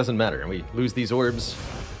 Unupgraded, doesn't matter. We lose these orbs,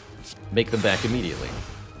 make them back immediately.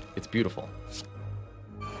 It's beautiful.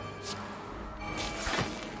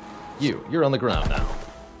 You're on the ground now.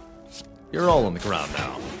 You're all on the ground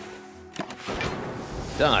now.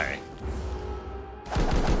 Die.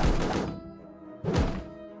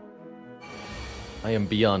 I am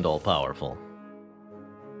beyond all-powerful.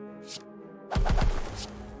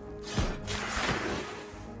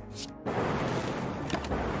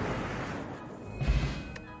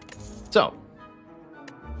 So,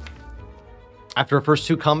 after our first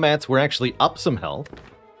 2 combats, we're actually up some health.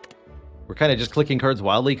 We're kind of just clicking cards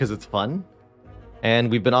wildly because it's fun. And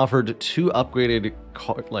we've been offered 2 upgraded,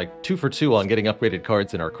 2 for 2 on getting upgraded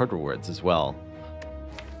cards in our card rewards as well.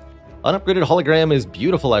 Unupgraded Hologram is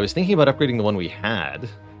beautiful. I was thinking about upgrading the one we had.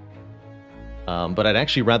 But I'd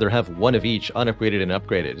actually rather have one of each, unupgraded and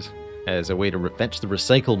upgraded, as a way to fetch the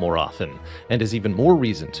Recycle more often, and as even more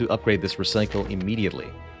reason to upgrade this Recycle immediately.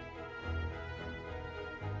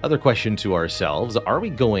 Other question to ourselves, are we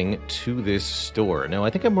going to this store? Now, I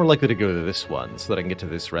think I'm more likely to go to this one, so that I can get to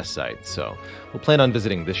this rest site, so we'll plan on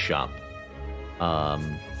visiting this shop.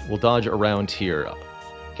 We'll dodge around here,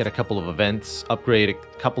 get a couple of events, upgrade a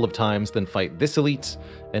couple of times, then fight this elite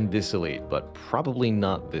and this elite, but probably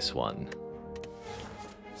not this one.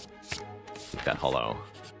 Take that hollow.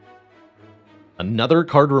 Another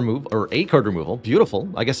card removal, or a card removal. Beautiful.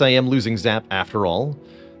 I guess I am losing Zap after all.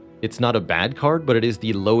 It's not a bad card, but it is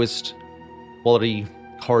the lowest quality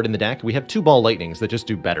card in the deck. We have 2 Ball Lightnings that just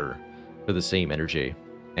do better for the same energy.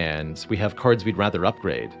 And we have cards we'd rather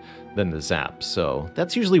upgrade than the Zap, so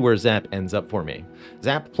that's usually where Zap ends up for me.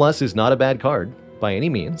 Zap Plus is not a bad card by any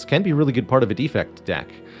means, can be a really good part of a Defect deck,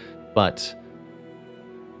 but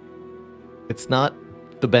it's not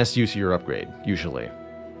the best use of your upgrade, usually.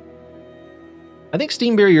 I think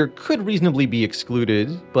Steam Barrier could reasonably be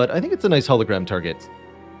excluded, but I think it's a nice hologram target.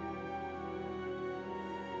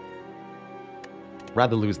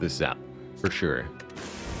 Rather lose this Zap, for sure.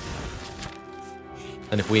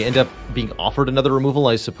 And if we end up being offered another removal,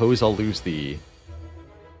 I suppose I'll lose the...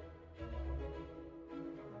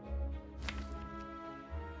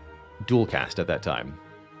 dual cast at that time.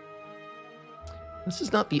 This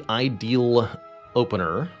is not the ideal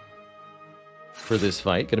opener for this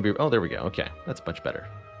fight. Gonna be... oh, there we go. Okay, that's much better.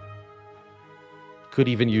 Could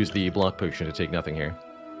even use the block potion to take nothing here.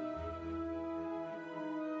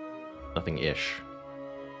 Nothing-ish.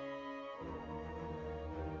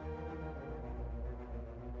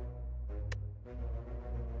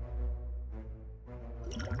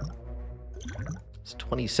 It's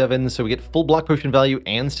 27, so we get full block potion value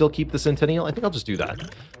and still keep the Centennial. I think I'll just do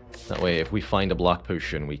that. That way, if we find a block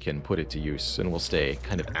potion, we can put it to use, and we'll stay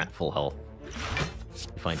kind of at full health.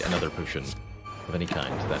 We find another potion of any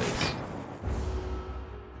kind, that is.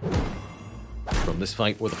 From this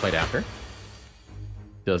fight or the fight after.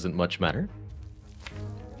 Doesn't much matter.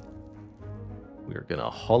 We're gonna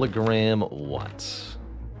hologram what?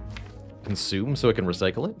 Consume so I can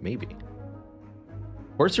recycle it? Maybe.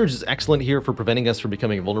 Horse Surge is excellent here for preventing us from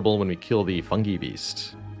becoming vulnerable when we kill the Fungi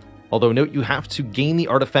Beast. Although note, you have to gain the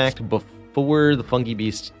artifact before the Fungi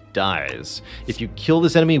Beast dies. If you kill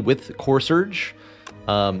this enemy with Core Surge,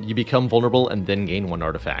 you become vulnerable and then gain one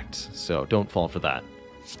artifact. So don't fall for that.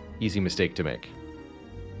 Easy mistake to make.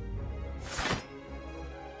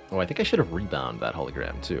 Oh, I think I should have rebound that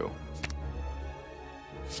hologram too.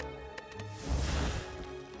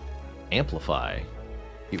 Amplify.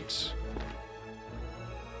 Cute.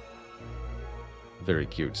 Very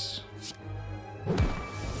cute.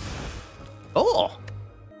 Oh!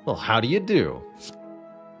 Well, how do you do?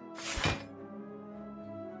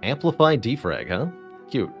 Amplify defrag, huh?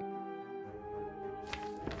 Cute.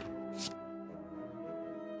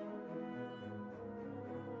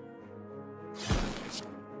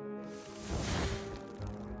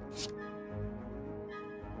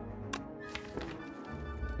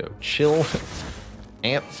 Go chill.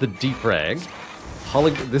 Amp the defrag.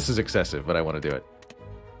 This is excessive, but I want to do it.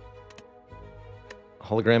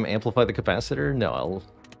 Hologram amplify the capacitor? No,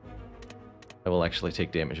 I will actually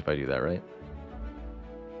take damage if I do that, right?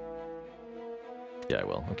 Yeah, I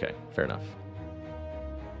will. Okay, fair enough.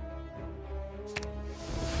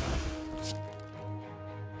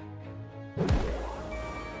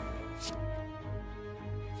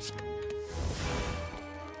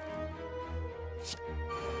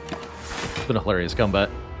 It's been a hilarious combat.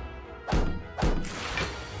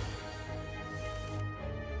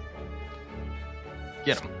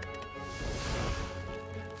 Get him.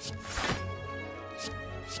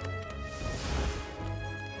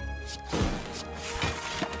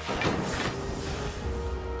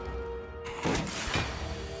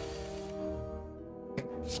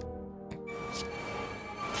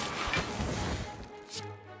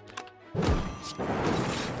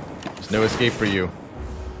 There's no escape for you.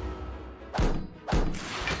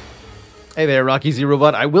 Hey there, Rocky Z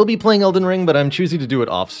Robot. I will be playing Elden Ring, but I'm choosing to do it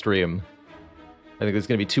off stream. I think there's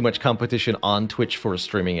going to be too much competition on Twitch for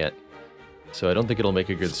streaming it. So I don't think it'll make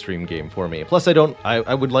a good stream game for me. Plus,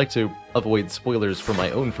 I would like to avoid spoilers for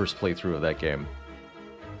my own first playthrough of that game.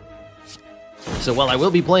 So while I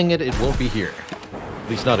will be playing it, it won't be here. At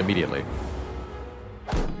least not immediately.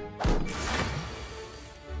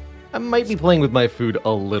 I might be playing with my food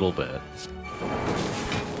a little bit.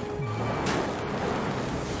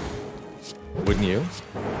 Wouldn't you?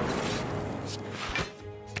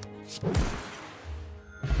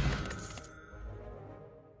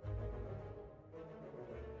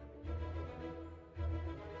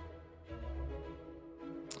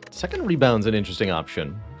 Second rebound's an interesting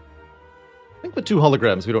option. I think with 2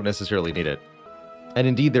 holograms, we don't necessarily need it. And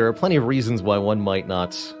indeed, there are plenty of reasons why one might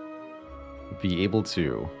not be able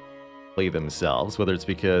to play themselves, whether it's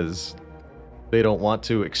because they don't want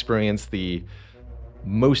to experience the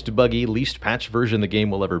most buggy, least patched version the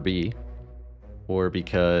game will ever be, or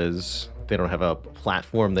because they don't have a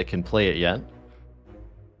platform that can play it yet.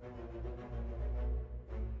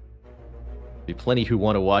 Be plenty who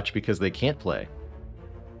want to watch because they can't play.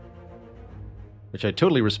 Which I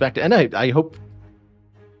totally respect, and I hope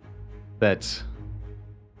that...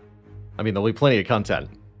 I mean, there'll be plenty of content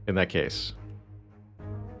in that case.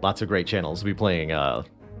 Lots of great channels will be playing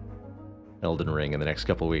Elden Ring in the next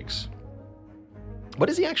couple weeks. What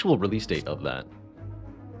is the actual release date of that?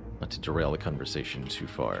 Not to derail the conversation too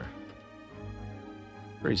far.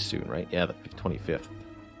 Very soon, right? Yeah, the 25th.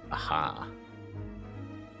 Aha.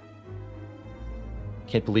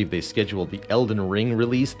 Can't believe they scheduled the Elden Ring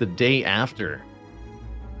release the day after.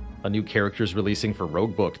 A new character's releasing for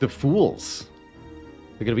Roguebook. The fools!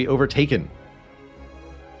 They're going to be overtaken.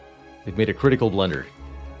 They've made a critical blunder.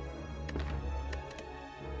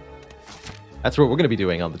 That's what we're going to be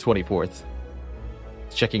doing on the 24th.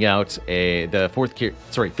 Checking out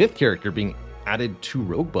the fifth character being added to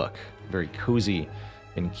Roguebook. Very cozy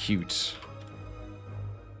and cute.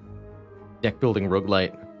 Deck building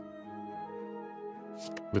roguelite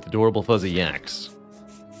with adorable fuzzy yaks.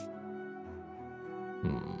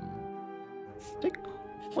 Take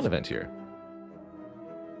one event here.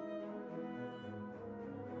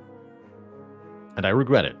 And I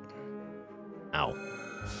regret it. Ow.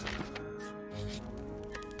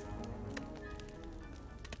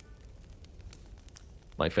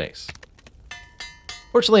 My face.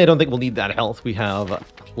 Fortunately, I don't think we'll need that health. We have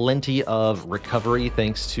plenty of recovery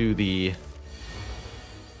thanks to the...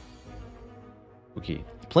 Okay.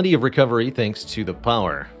 Plenty of recovery thanks to the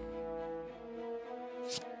power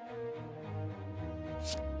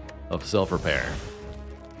of self-repair.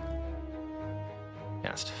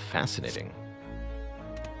 Cast fascinating.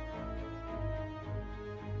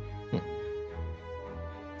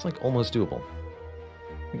 It's like almost doable.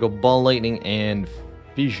 We go Ball Lightning and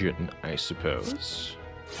Vision, I suppose.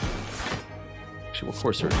 Actually, we'll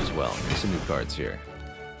Core Surge as well. There's some new cards here.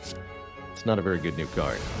 It's not a very good new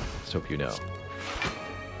card. Just hope you know.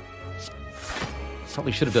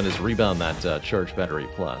 Probably should have done is rebound that Charge Battery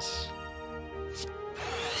Plus.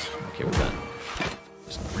 Okay with that.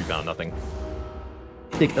 Just rebound nothing.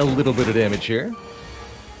 Take a little bit of damage here.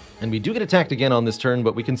 And we do get attacked again on this turn,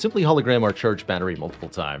 but we can simply hologram our Charge Battery multiple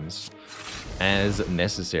times as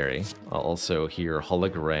necessary. I'll also here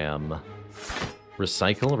hologram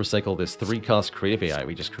Recycle. Recycle this 3-cost creative AI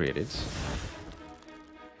we just created.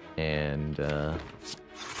 And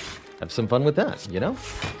have some fun with that, you know?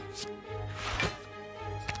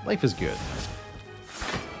 Life is good.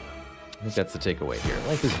 I think that's the takeaway here.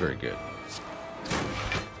 Life is very good.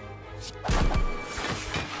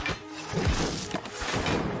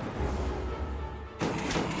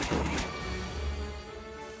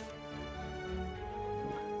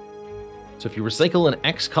 So if you recycle an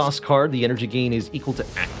X cost card, the energy gain is equal to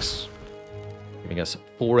X. Giving us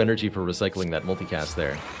 4 energy for recycling that multicast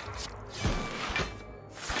there.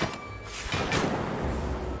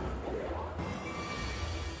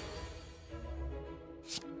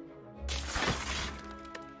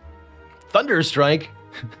 Thunderstrike!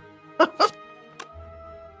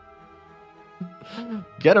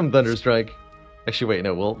 Get him, Thunderstrike! Actually, wait,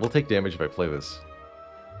 no, we'll take damage if I play this.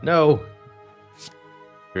 No!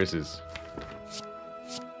 Here's his...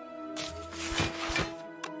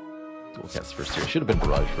 Dual cast first here. Should have been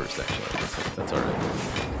Barrage first, actually. That's alright.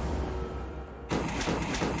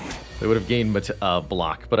 They would have gained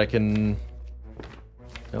block, but I can...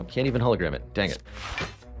 No, can't even hologram it. Dang it.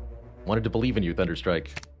 Wanted to believe in you, Thunderstrike.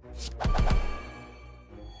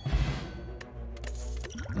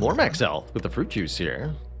 More max health with the fruit juice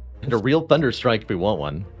here. And a real Thunderstrike if we want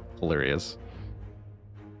one. Hilarious.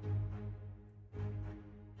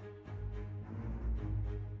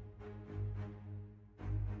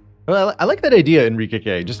 Well, I like that idea, Enrique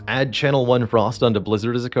K. Just add Channel 1 Frost onto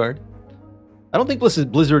Blizzard as a card. I don't think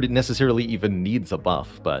Blizzard necessarily even needs a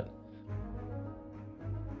buff, but...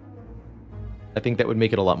 I think that would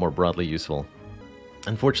make it a lot more broadly useful.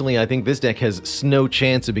 Unfortunately, I think this deck has no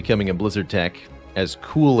chance of becoming a Blizzard tech, as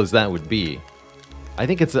cool as that would be. I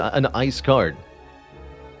think it's an ice card.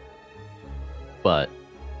 But...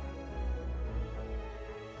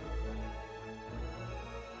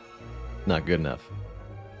 not good enough.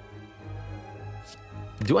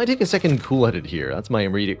 Do I take a second cool-headed here? That's my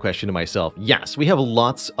immediate question to myself. Yes, we have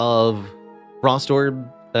lots of Frost Orb.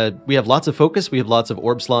 We have lots of focus. We have lots of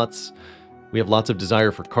orb slots. We have lots of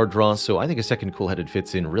desire for card draw, so I think a second cool-headed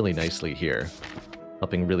fits in really nicely here.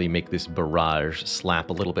 Helping really make this barrage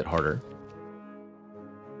slap a little bit harder.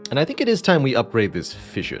 And I think it is time we upgrade this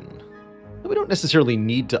Fission. But we don't necessarily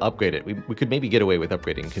need to upgrade it. We could maybe get away with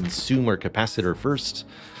upgrading Consumer Capacitor first.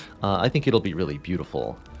 I think it'll be really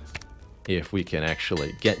beautiful if we can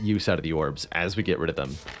actually get use out of the orbs as we get rid of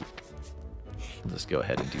them. Let's go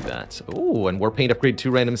ahead and do that. Oh, and Warpaint upgrade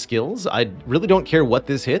 2 random skills. I really don't care what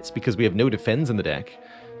this hits because we have no defense in the deck.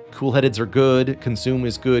 Cool-headeds are good, Consume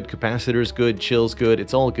is good, Capacitor is good, Chill's good,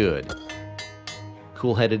 it's all good.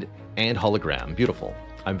 Cool-headed and Hologram, beautiful.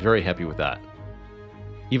 I'm very happy with that.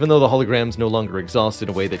 Even though the holograms no longer exhaust in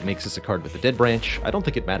a way that makes us a card with a dead branch, I don't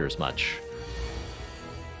think it matters much.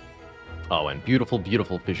 Oh, and beautiful,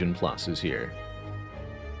 beautiful Fission Plus is here.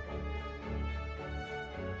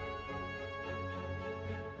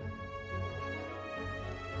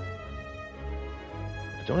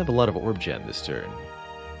 I don't have a lot of Orb Gem this turn.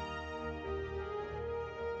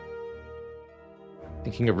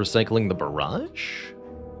 Thinking of recycling the Barrage?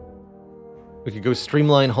 We could go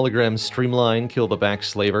Streamline, Hologram, Streamline, kill the back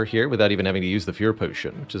Slaver here without even having to use the Fear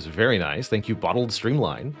Potion, which is very nice. Thank you, Bottled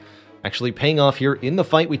Streamline. Actually paying off here in the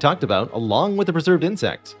fight we talked about, along with the Preserved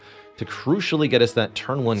Insect, to crucially get us that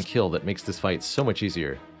turn 1 kill that makes this fight so much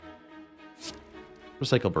easier.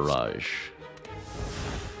 Recycle Barrage.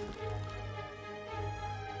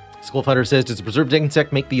 Skullfighter says, does the Preserved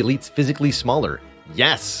Insect make the elites physically smaller?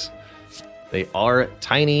 Yes! They are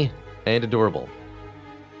tiny and adorable.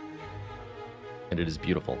 And it is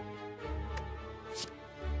beautiful.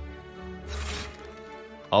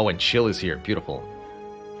 Oh, and Chill is here. Beautiful.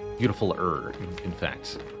 Beautiful-er, in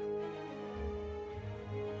fact.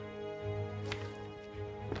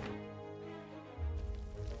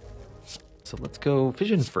 So let's go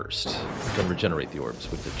Fission first. Then regenerate the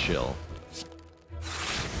orbs with the Chill.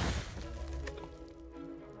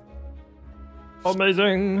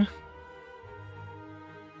 Amazing!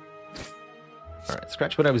 Alright,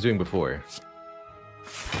 scratch what I was doing before.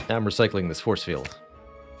 Now I'm recycling this force field.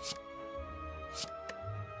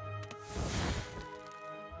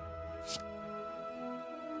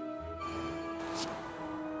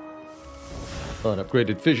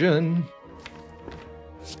 Unupgraded Fission.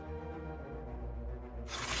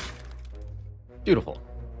 Beautiful.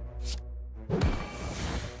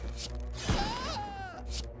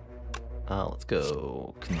 Let's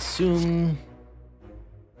go Consume.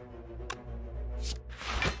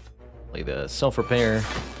 Play the Self-Repair.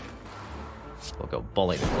 We'll go Ball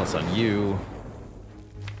Lightning Plus on you.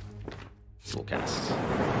 Dual Cast.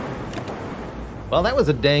 Well, that was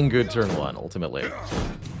a dang good turn 1, ultimately.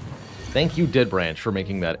 Thank you, Dead Branch, for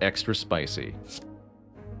making that extra spicy.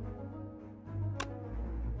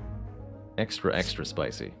 Extra, extra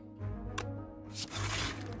spicy.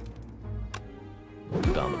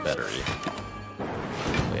 Down the battery.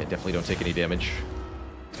 I definitely don't take any damage.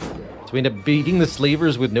 So we end up beating the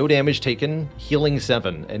Slavers with no damage taken, healing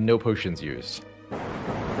 7, and no potions used.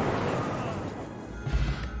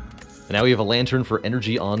 And now we have a Lantern for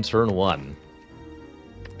energy on turn 1.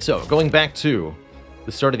 So, going back to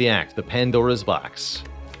the start of the act, the Pandora's Box.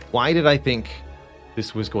 Why did I think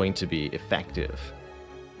this was going to be effective?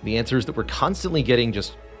 The answer is that we're constantly getting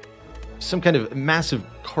just some kind of massive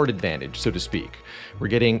card advantage, so to speak. We're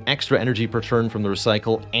getting extra energy per turn from the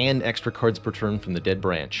Recycle and extra cards per turn from the Dead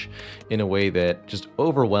Branch in a way that just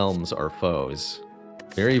overwhelms our foes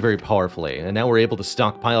very, very powerfully. And now we're able to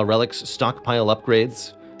stockpile relics, stockpile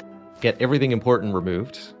upgrades, get everything important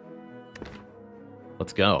removed.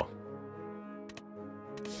 Let's go.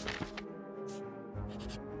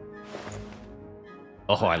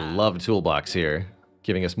 Oh, I love Toolbox here,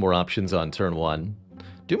 giving us more options on turn 1.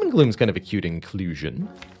 Doom and Gloom's kind of a cute inclusion.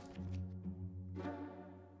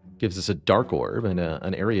 Gives us a Dark Orb and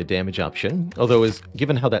an area damage option. Although,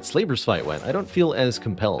 given how that Slaver's fight went, I don't feel as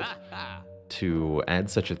compelled to add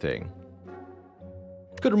such a thing.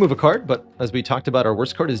 Could remove a card, but as we talked about, our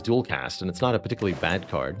worst card is Dual Cast, and it's not a particularly bad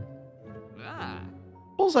card.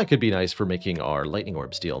 Bullseye could be nice for making our Lightning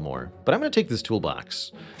Orb steal more, but I'm going to take this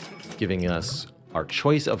Toolbox, giving us our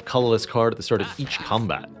choice of colorless card at the start of each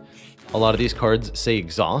combat. A lot of these cards say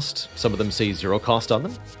Exhaust, some of them say 0 cost on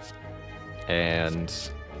them, and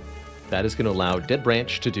that is going to allow Dead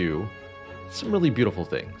Branch to do some really beautiful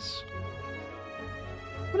things.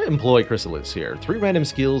 I'm going to employ Chrysalis here. 3 random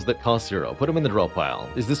skills that cost 0. Put them in the draw pile.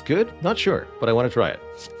 Is this good? Not sure, but I want to try it.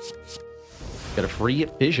 Got a free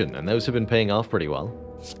Fission, and those have been paying off pretty well.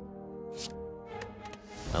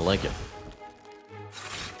 I like it.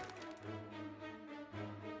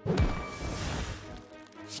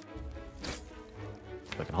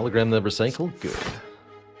 I can hologram the Recycle? Good.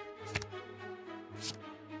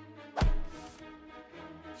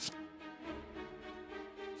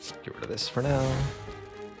 Get rid of this for now.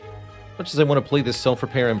 Much as I want to play this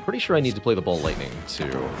Self-Repair, I'm pretty sure I need to play the Ball Lightning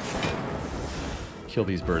to kill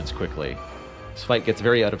these birds quickly. This fight gets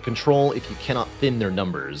very out of control if you cannot thin their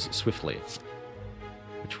numbers swiftly,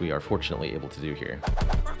 which we are fortunately able to do here.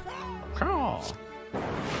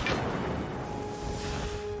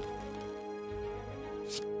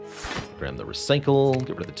 Grab the Recycle,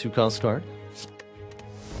 get rid of the 2-cost card.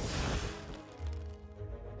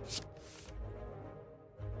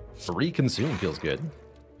 Reconsume feels good.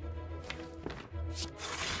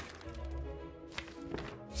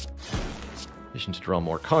 Mission to draw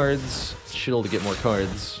more cards. Chill to get more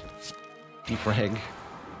cards. Defrag.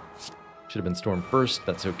 Should have been Storm first.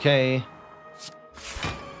 That's okay.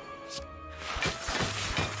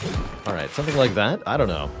 Alright, something like that? I don't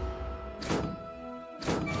know.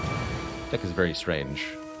 Deck is very strange.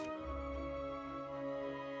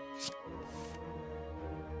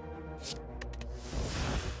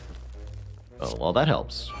 Oh, well, that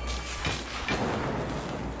helps.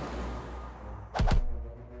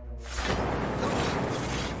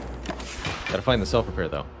 Gotta find the self-repair,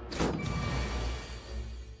 though.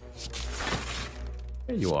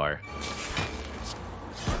 There you are.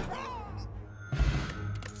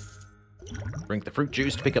 Drink the fruit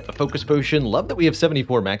juice to pick up the focus potion. Love that we have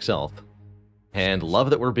 74 max health. And love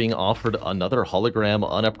that we're being offered another hologram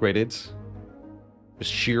unupgraded.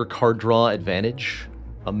 Just sheer card draw advantage.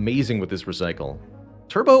 Amazing with this recycle.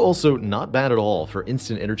 Turbo also not bad at all for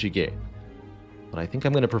instant energy gain. But I think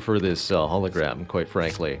I'm going to prefer this hologram, quite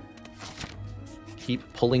frankly.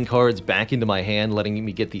 Keep pulling cards back into my hand, letting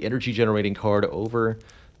me get the energy generating card over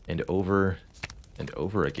and over and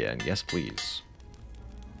over again. Yes, please.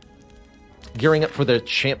 Gearing up for the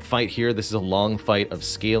champ fight here. This is a long fight of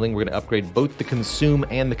scaling. We're going to upgrade both the consume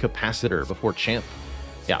and the capacitor before champ.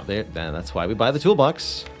 Yeah, that's why we buy the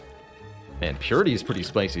toolbox. Man, purity is pretty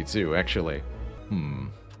spicy too, actually.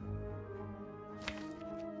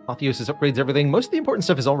 Apotheosis upgrades everything. Most of the important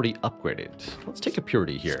stuff is already upgraded. Let's take a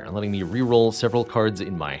purity here, letting me reroll several cards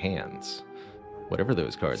in my hands. Whatever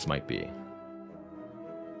those cards might be.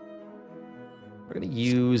 We're going to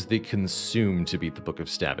use the consume to beat the Book of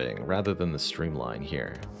Stabbing, rather than the streamline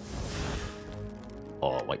here.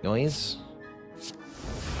 Oh, white noise.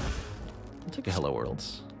 I'll take a Hello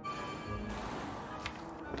Worlds.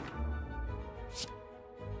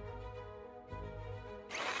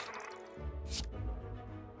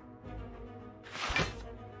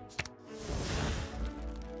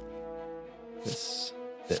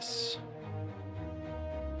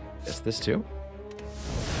 This too.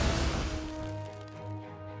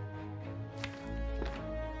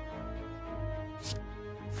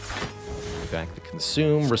 Back the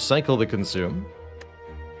consume, recycle the consume.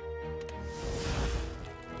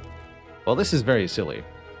 Well, this is very silly.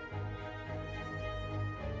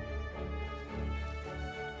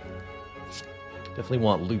 Definitely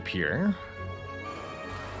want loop here.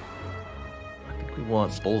 I think we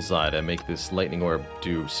want bullseye to make this lightning orb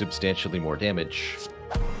do substantially more damage.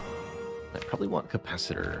 I probably want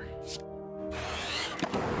capacitor.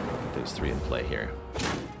 Put those three in play here.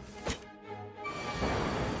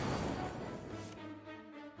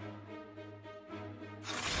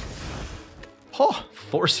 Oh,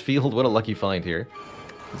 force field, what a lucky find here.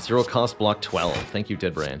 Zero cost block 12. Thank you,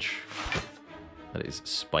 Dead Branch. That is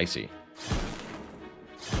spicy.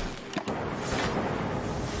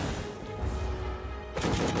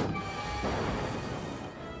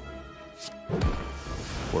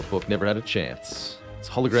 Poor book never had a chance. Let's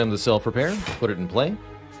hologram the self-repair, put it in play,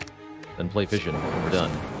 then play fission, and we're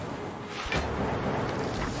done.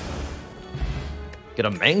 Get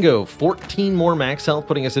a mango, 14 more max health,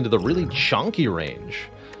 putting us into the really chunky range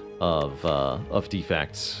of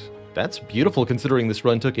defects. That's beautiful considering this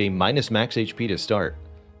run took a minus max HP to start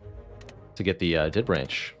to get the Dead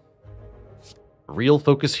Branch. Real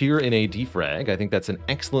focus here in a defrag. I think that's an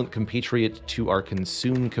excellent compatriot to our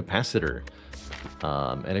consume capacitor.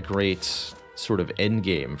 And a great sort of end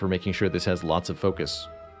game for making sure this has lots of focus.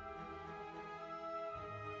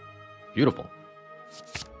 Beautiful.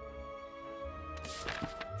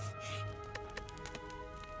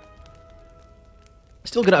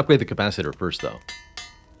 Still gonna upgrade the capacitor first, though.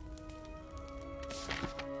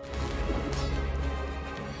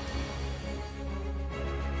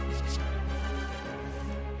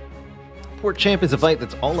 Port Champ is a fight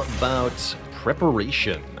that's all about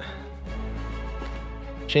preparation.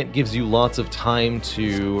 Champ gives you lots of time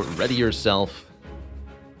to ready yourself.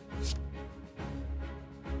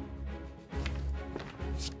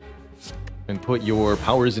 And put your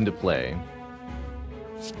powers into play.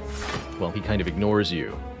 Well, he kind of ignores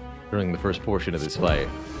you during the first portion of this fight.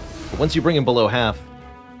 But once you bring him below half,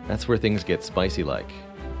 that's where things get spicy-like.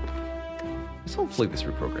 Let's hopefully this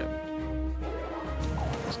reprogram.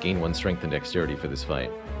 Let's gain 1 strength and dexterity for this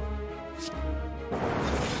fight.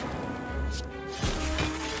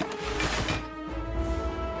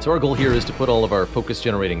 So our goal here is to put all of our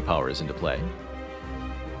focus-generating powers into play,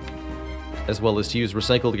 as well as to use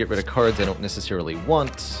Recycle to get rid of cards I don't necessarily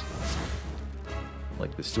want,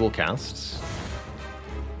 like this dual cast.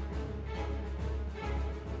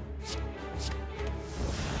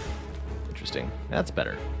 Interesting. That's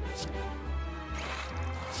better.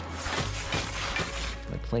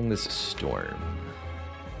 I playing this Storm.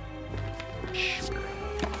 Sure.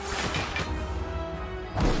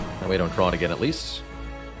 That way I don't draw it again, at least.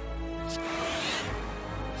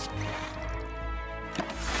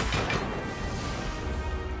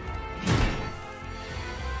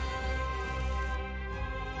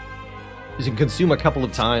 You can consume a couple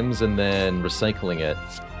of times, and then recycling it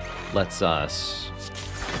lets us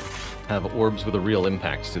have orbs with a real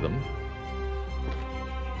impact to them.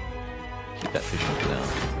 Keep that vision for now.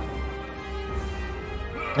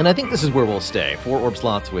 And I think this is where we'll stay. 4 orb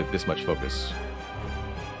slots with this much focus.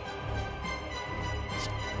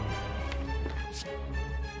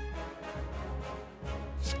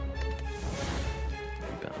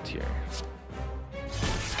 Rebound here.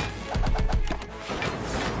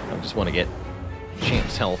 I just want to get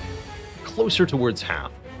Champ's health closer towards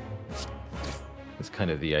half. It's kind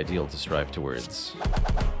of the ideal to strive towards.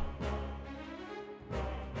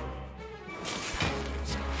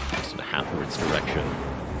 Just in a halfwards direction.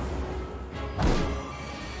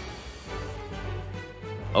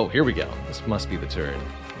 Oh, here we go. This must be the turn.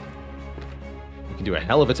 We can do a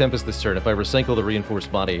hell of a Tempest this turn. If I recycle the Reinforced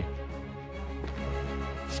Body,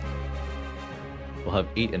 we'll have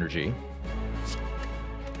 8 energy.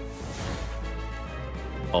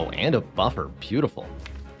 Oh, and a buffer. Beautiful.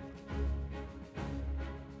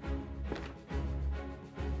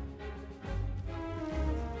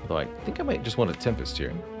 Although I think I might just want a Tempest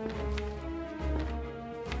here.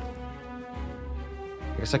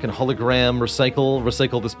 I guess I can hologram,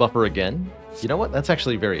 recycle this buffer again. You know what? That's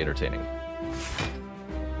actually very entertaining.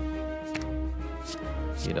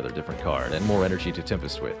 See another different card and more energy to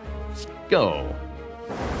Tempest with. Go!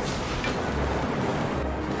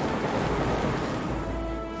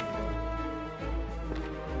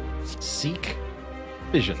 Seek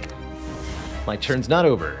Vision. My turn's not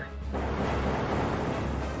over.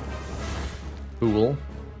 Fool.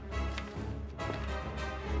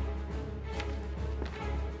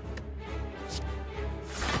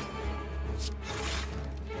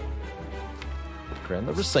 Grab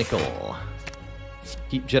the recycle.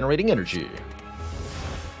 Keep generating energy.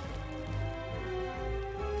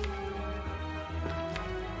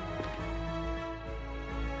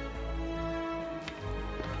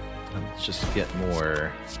 Let's just get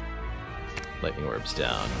more lightning orbs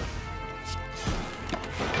down.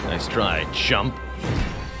 Nice try. Jump.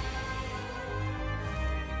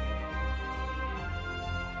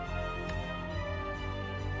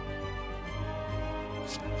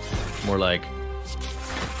 More like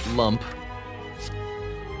lump.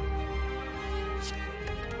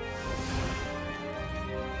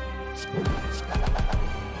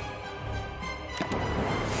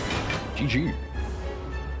 GG.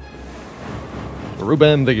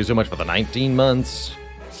 Ruben, thank you so much for the 19 months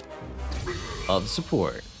of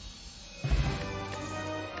support.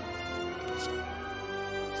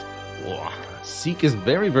 Whoa. Seek is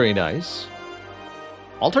very, very nice.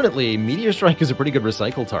 Alternately, Meteor Strike is a pretty good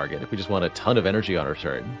recycle target if we just want a ton of energy on our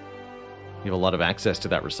turn. You have a lot of access to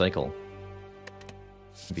that recycle.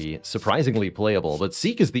 Be surprisingly playable, but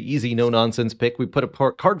Seek is the easy, no-nonsense pick. We put a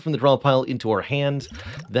card from the draw pile into our hand,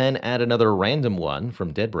 then add another random one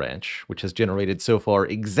from Dead Branch, which has generated so far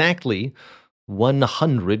exactly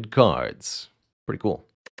 100 cards. Pretty cool.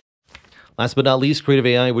 Last but not least, Creative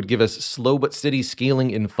AI would give us slow but steady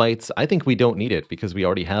scaling in fights. I think we don't need it because we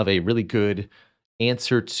already have a really good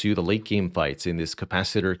answer to the late game fights in this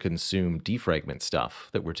capacitor consume defragment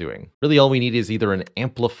stuff that we're doing. Really all we need is either an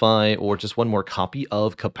amplify or just one more copy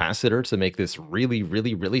of capacitor to make this really,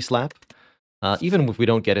 really, really slap. Even if we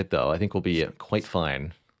don't get it though, I think we'll be quite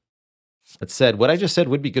fine. That said, what I just said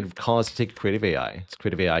would be good cause to take Creative AI. So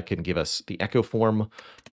Creative AI can give us the echo form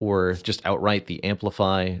or just outright the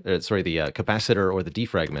amplify, the capacitor or the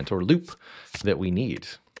defragment or loop that we need.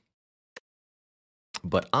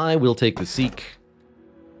 But I will take the Seek.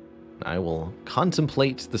 I will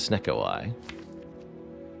contemplate the Snecko Eye.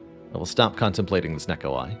 I will stop contemplating the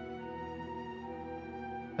Snecko Eye.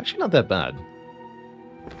 Actually, not that bad.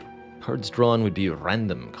 Cards drawn would be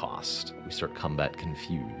random cost. We start combat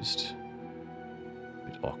confused. A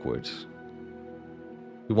bit awkward.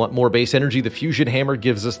 We want more base energy. The Fusion Hammer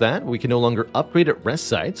gives us that. We can no longer upgrade at rest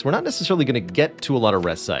sites. We're not necessarily going to get to a lot of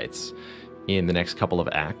rest sites in the next couple of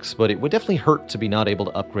acts, but it would definitely hurt to be not able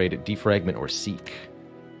to upgrade at Defragment or Seek.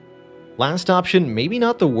 Last option, maybe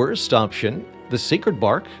not the worst option, the Sacred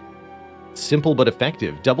Bark. Simple but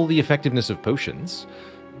effective. Double the effectiveness of potions.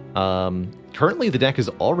 Currently, the deck is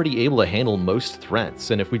already able to handle most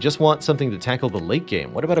threats, and if we just want something to tackle the late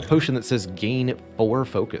game, what about a potion that says gain 4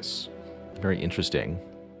 focus? Very interesting.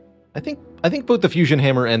 I think both the Fusion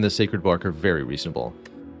Hammer and the Sacred Bark are very reasonable.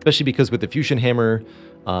 Especially because with the Fusion Hammer,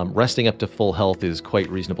 resting up to full health is quite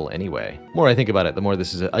reasonable anyway. The more I think about it, the more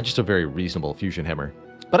this is just a very reasonable Fusion Hammer.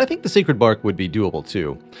 But I think the Sacred Bark would be doable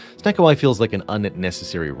too. Snakawai feels like an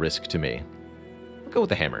unnecessary risk to me. I'll go with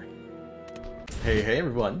the Hammer. Hey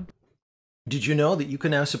everyone. Did you know that you can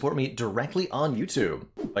now support me directly on YouTube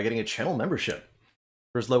by getting a channel membership?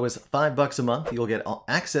 For as low as $5 a month, you'll get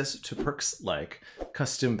access to perks like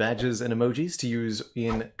custom badges and emojis to use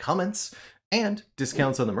in comments and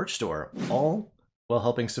discounts on the merch store, all while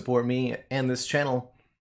helping support me and this channel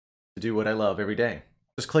to do what I love every day.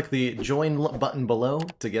 Just click the join button below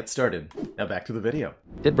to get started. Now back to the video.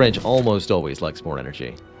 Dead Branch almost always likes more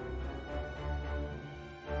energy.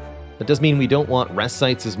 That does mean we don't want rest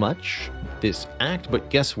sites as much this act, but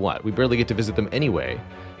guess what? We barely get to visit them anyway,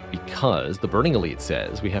 because the Burning Elite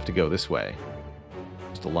says we have to go this way.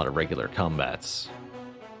 Just a lot of regular combats.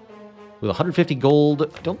 With 150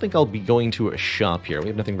 gold, I don't think I'll be going to a shop here. We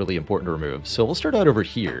have nothing really important to remove. So we'll start out over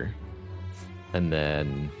here. And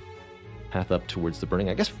then path up towards the Burning.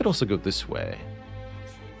 I guess we could also go this way.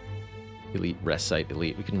 Elite, rest site,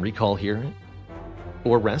 elite. We can recall here.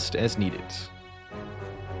 Or rest as needed.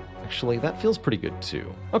 Actually, that feels pretty good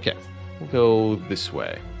too. Okay, we'll go this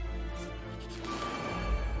way.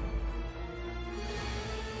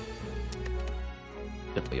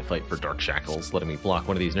 Definitely a fight for Dark Shackles, letting me block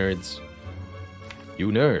one of these nerds. You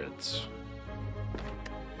nerds.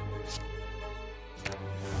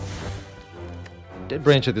 Dead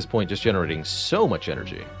Branch at this point just generating so much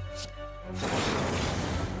energy.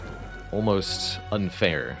 Almost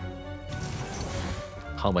unfair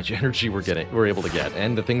how much energy we're able to get,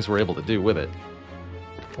 and the things we're able to do with it.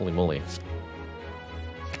 Holy moly.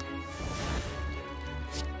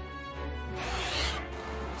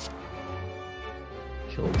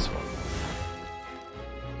 Kill this one.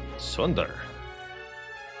 Sunder.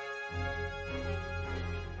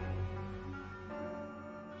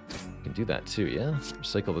 Can do that too, yeah?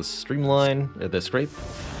 Recycle the streamline, the scrape.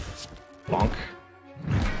 Bonk.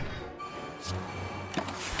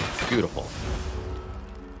 Beautiful.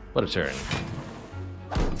 What a turn.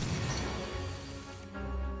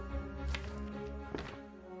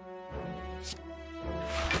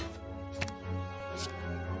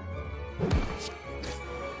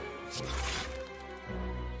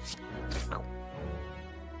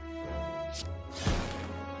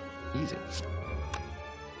 Easy.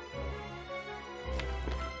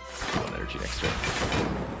 One energy next turn.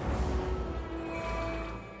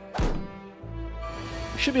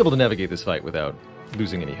 We should be able to navigate this fight without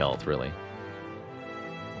losing any health, really.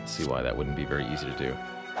 Let's see why that wouldn't be very easy to do.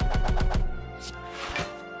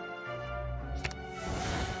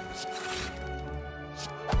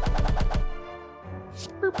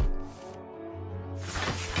 Burp.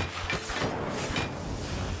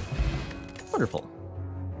 Wonderful.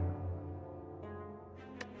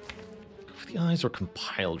 The eyes or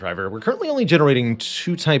compile driver. We're currently only generating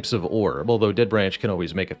 2 types of orb, although Dead Branch can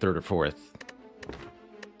always make a 3rd or 4th.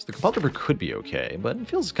 So the compile driver could be okay, but it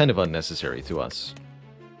feels kind of unnecessary to us.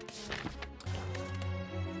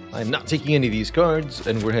 I'm not taking any of these cards,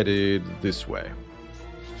 and we're headed this way.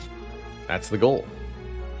 That's the goal.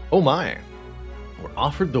 Oh my! We're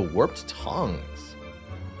offered the Warped Tongs.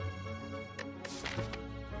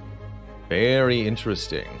 Very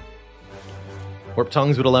interesting. Warped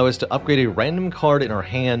Tongs would allow us to upgrade a random card in our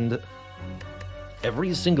hand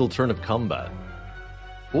every single turn of combat.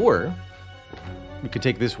 Or we could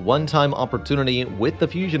take this one-time opportunity with the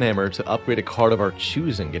Fusion Hammer to upgrade a card of our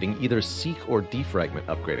choosing, getting either Seek or Defragment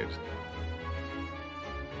upgraded.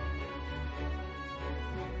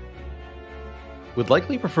 Would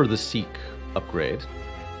likely prefer the Seek upgrade.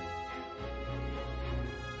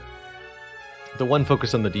 The one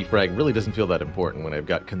focus on the defrag really doesn't feel that important when I've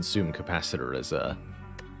got Consume Capacitor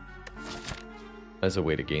as a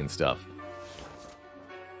way to gain stuff.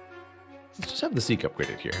 Let's just have the Seek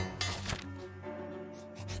upgraded here.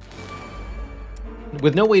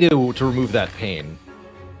 With no way to remove that pain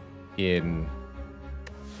in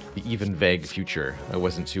the even vague future, I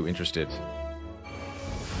wasn't too interested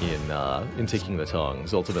in taking the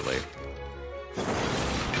tongs, ultimately.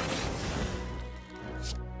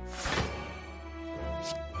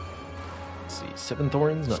 Let's see, 7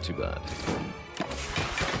 thorns, not too bad.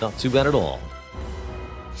 Not too bad at all.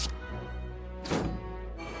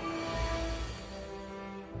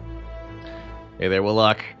 Hey there,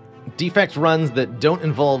 Willock. Defect runs that don't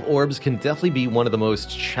involve orbs can definitely be one of the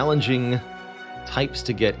most challenging types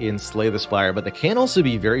to get in Slay the Spire, but they can also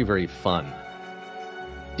be very, very fun.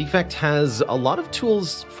 Defect has a lot of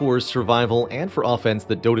tools for survival and for offense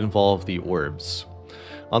that don't involve the orbs.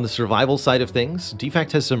 On the survival side of things,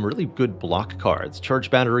 Defect has some really good block cards. Charge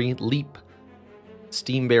Battery, Leap,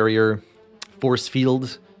 Steam Barrier, Force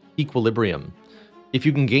Field, Equilibrium. If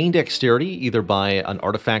you can gain dexterity, either by an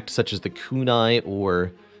artifact such as the Kunai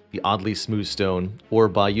or the Oddly Smooth Stone, or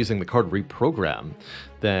by using the card Reprogram,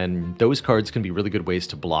 then those cards can be really good ways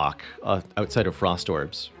to block outside of Frost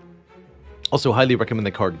Orbs. Also, highly recommend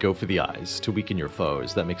the card Go for the Eyes to weaken your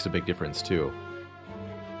foes. That makes a big difference too.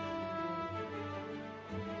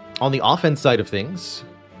 On the offense side of things,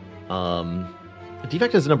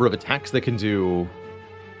 Defect has a number of attacks that can do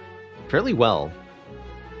fairly well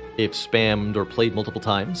if spammed or played multiple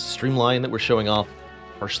times. Streamline that we're showing off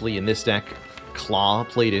partially in this deck. Claw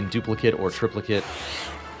played in duplicate or triplicate.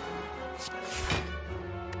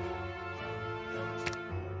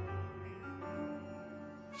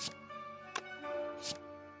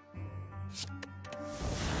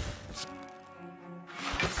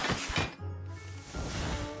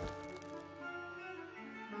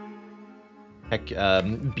 Heck,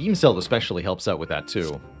 Beam Cell especially helps out with that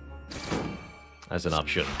too, as an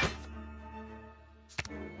option.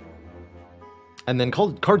 And then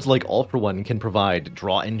cards like All for One can provide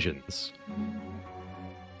draw engines.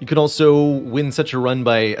 You can also win such a run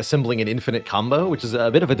by assembling an infinite combo, which is a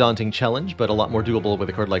bit of a daunting challenge, but a lot more doable with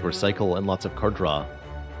a card like Recycle and lots of card draw.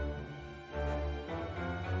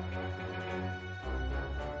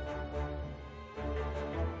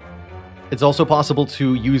 It's also possible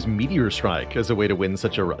to use Meteor Strike as a way to win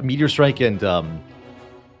such a run. Meteor Strike and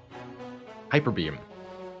Hyper Beam.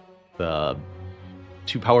 The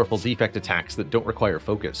two powerful Defect attacks that don't require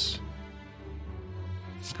focus.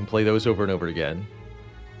 You can play those over and over again.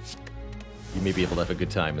 You may be able to have a good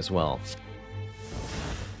time as well.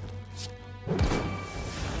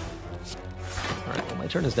 Alright, well, my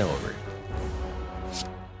turn is now over.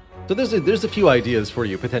 So there's a few ideas for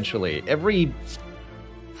you, potentially. Every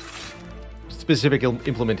specific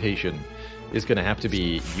implementation is going to have to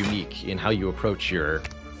be unique in how you approach your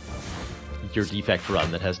Defect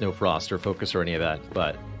run that has no frost or focus or any of that,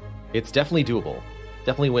 but it's definitely doable,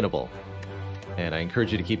 definitely winnable, and I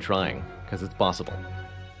encourage you to keep trying, because it's possible.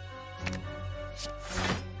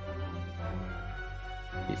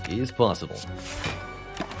 It is possible.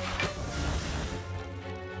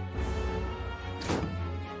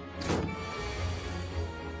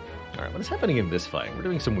 Alright, what is happening in this fight? We're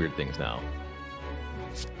doing some weird things now.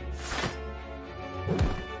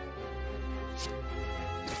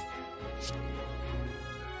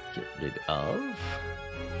 Get rid of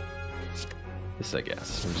this, I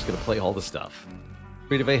guess. We're just gonna play all the stuff.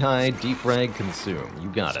 Creative A high, defrag, consume. You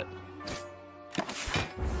got it.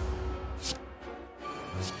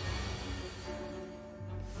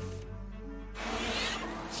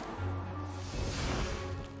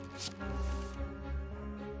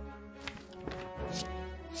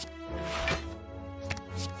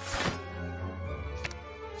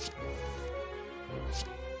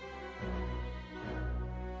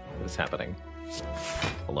 What is happening?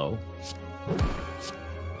 Hello?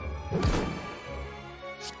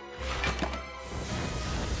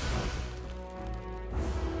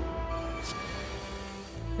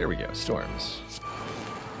 Here we go, storms.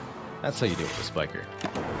 That's how you deal with the spiker.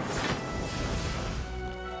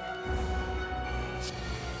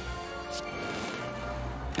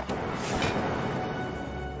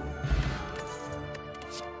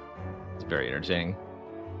 It's very entertaining.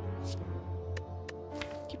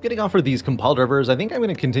 Keep getting offered these compiled rivers. I think I'm going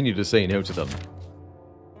to continue to say no to them,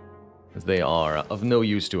 as they are of no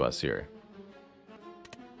use to us here.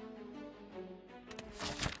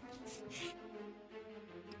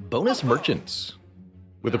 Bonus merchants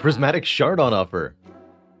with a prismatic shard on offer.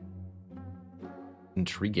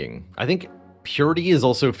 Intriguing. I think purity is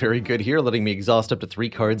also very good here, letting me exhaust up to 3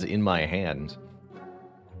 cards in my hand.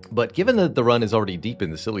 But given that the run is already deep in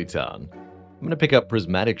the Silly Town, I'm going to pick up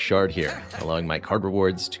prismatic shard here, allowing my card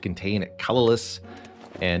rewards to contain colorless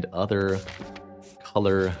and other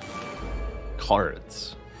color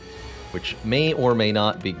cards, which may or may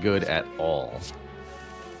not be good at all.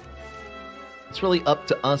 It's really up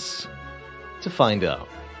to us to find out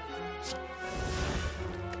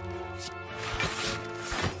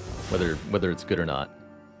whether it's good or not,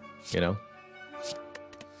 you know?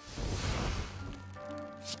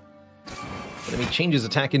 Enemy changes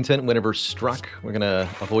attack intent whenever struck. We're gonna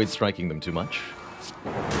avoid striking them too much.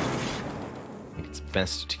 I think it's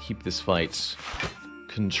best to keep this fight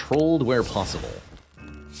controlled where possible.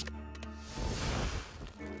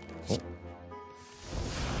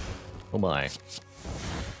 Oh my.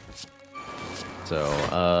 So,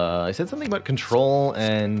 I said something about control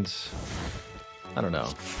and... I don't know.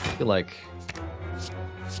 I feel like...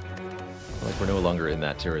 Like we're no longer in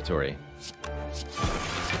that territory.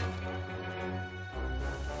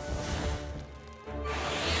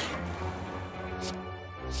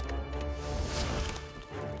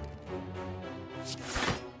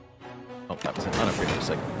 Oh, that was an unupgraded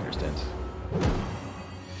recycle, I understand.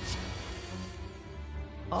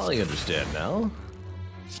 I understand now.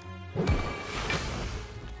 Yeah,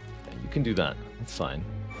 you can do that. That's fine.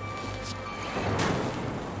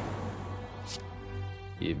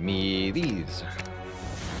 Give me these.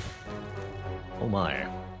 Oh my.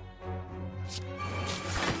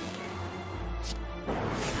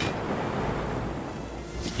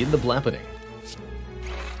 Begin the blappening.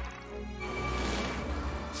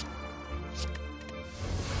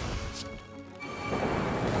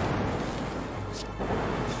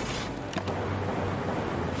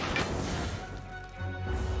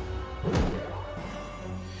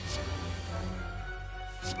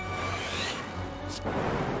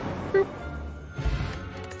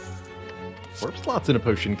 Warp slots in a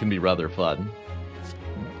potion can be rather fun.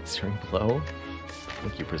 Searing Blow.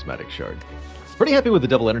 Thank you, Prismatic Shard. Pretty happy with the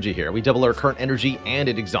double energy here. We double our current energy and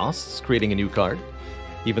it exhausts, creating a new card.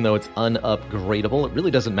 Even though it's unupgradable, it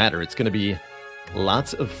really doesn't matter. It's going to be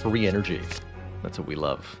lots of free energy. That's what we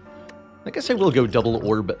love. I guess I will go double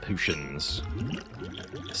orb potions.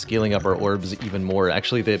 Scaling up our orbs even more.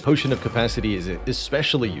 Actually, the Potion of Capacity is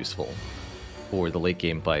especially useful for the late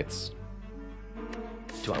game fights.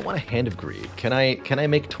 Do I want a Hand of Greed? Can I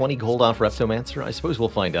make 20 gold off Reptomancer? I suppose we'll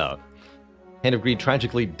find out. Hand of Greed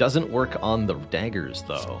tragically doesn't work on the daggers,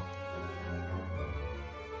 though.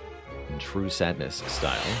 In true sadness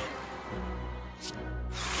style.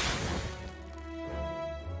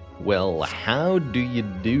 Well, how do you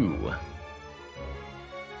do?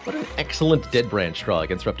 What an excellent Dead Branch draw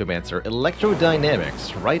against Reptomancer.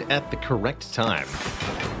 Electrodynamics, right at the correct time.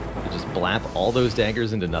 You just blap all those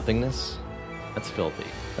daggers into nothingness? That's filthy.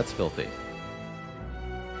 That's filthy.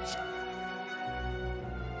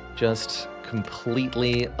 Just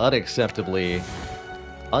completely, unacceptably,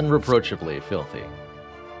 unreproachably filthy.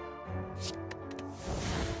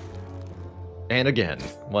 And again,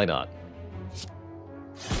 why not?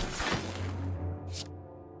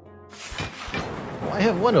 I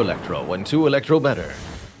have 1 Electro, and 2 Electro better.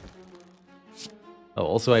 Oh,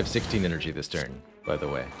 also I have 16 energy this turn, by the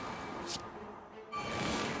way.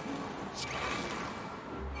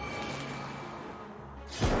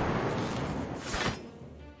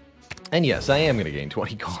 And yes, I am going to gain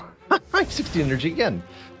 20 gold. I have 16 energy again.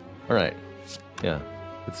 Alright. Yeah,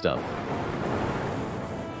 good stuff.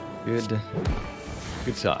 Good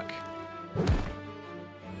talk.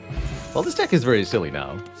 Well, this deck is very silly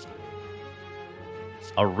now.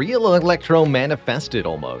 A real Electro manifested,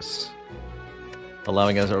 almost.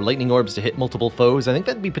 Allowing us our Lightning Orbs to hit multiple foes. I think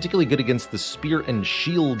that'd be particularly good against the Spear and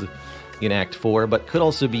Shield in Act 4, but could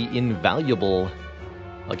also be invaluable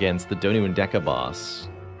against the Donu and Deka boss.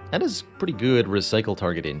 That is pretty good recycle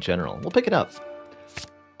target in general. We'll pick it up.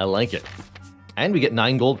 I like it. And we get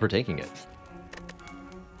 9 gold for taking it.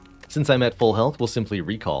 Since I'm at full health, we'll simply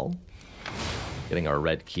recall. Getting our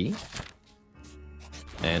red key.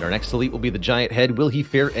 And our next elite will be the Giant Head. Will he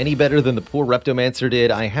fare any better than the poor Reptomancer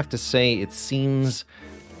did? I have to say, it seems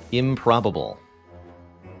improbable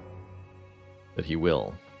that he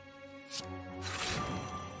will.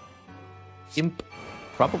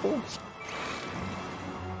 Improbable?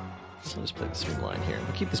 So let's play the streamline here.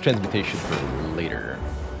 We'll keep this transmutation for later.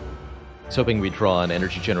 I was hoping we'd draw an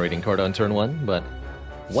energy generating card on turn 1, but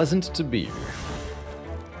wasn't to be.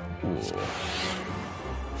 Ooh.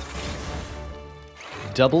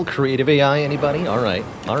 Double creative AI, anybody? Alright,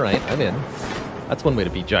 I'm in. That's one way to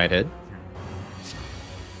beat Giant Head.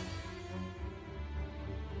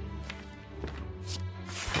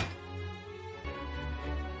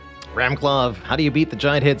 Ramclaw, how do you beat the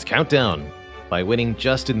Giant Head's countdown? By winning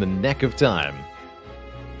just in the neck of time.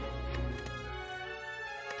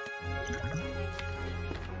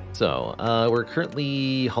 So, we're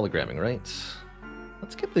currently hologramming, right?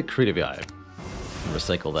 Let's get the creative AI and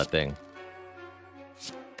recycle that thing.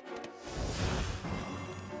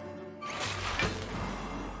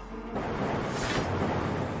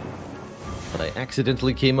 But I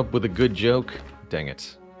accidentally came up with a good joke. Dang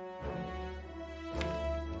it.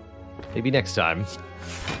 Maybe next time.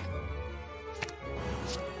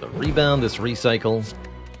 The rebound, this recycle.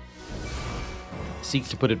 Seek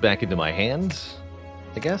to put it back into my hand,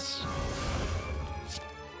 I guess.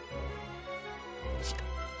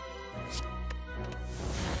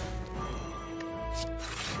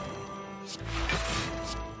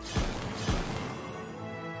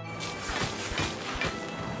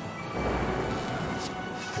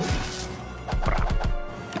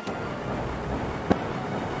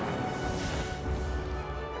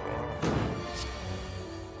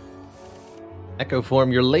 Echo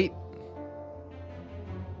form, you're late.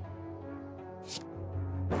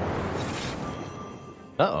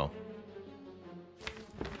 Uh-oh.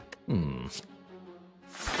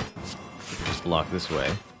 Just block this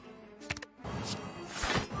way.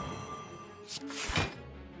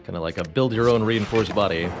 Kind of like a build your own reinforced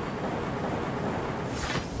body.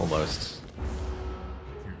 Almost.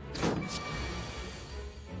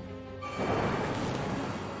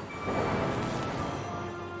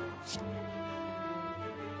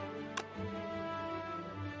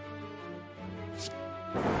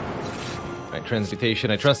 Alright,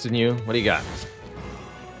 transmutation, I trust in you. What do you got?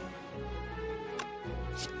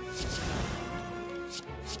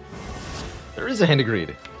 There is a hand of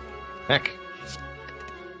greed. Heck.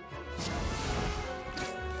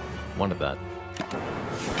 Wanted that.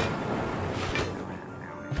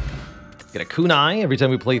 Get a kunai every time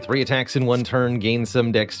we play 3 attacks in 1 turn, gain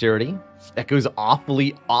some dexterity. Echoes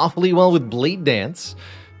awfully well with Blade Dance,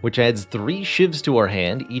 which adds 3 shivs to our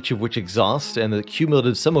hand, each of which exhaust, and the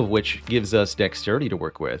cumulative sum of which gives us dexterity to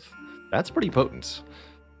work with. That's pretty potent.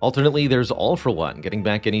 Alternately, there's All for One, getting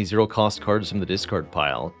back any 0-cost cards from the discard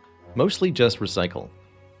pile. Mostly just recycle.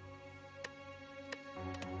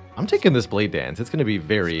 I'm taking this Blade Dance. It's going to be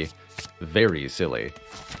very, very silly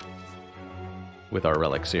with our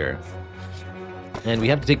relics here. And we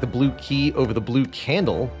have to take the blue key over the blue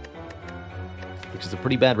candle, which is a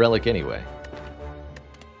pretty bad relic anyway.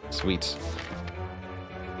 Sweet.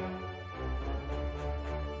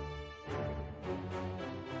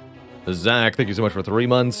 Zach, thank you so much for 3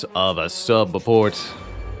 months of a sub-support.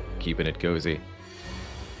 Keeping it cozy.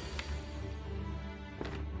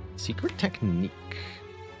 Secret technique.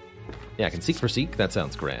 Yeah, I can seek for seek. That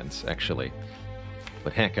sounds grand, actually.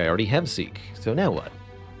 But heck, I already have seek. So now what?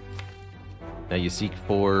 Now you seek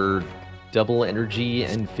for double energy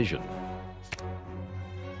and fission,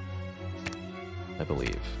 I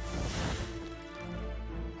believe.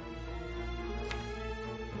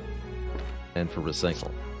 And for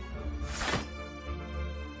recycle.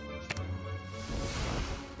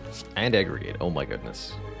 And aggregate. Oh my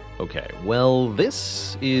goodness. Okay, well,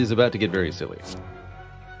 this is about to get very silly.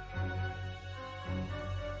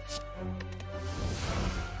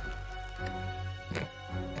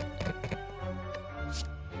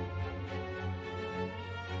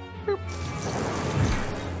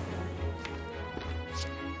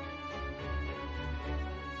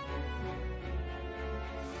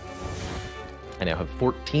 I now have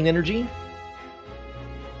 14 energy.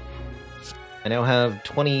 I now have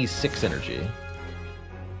 26 energy.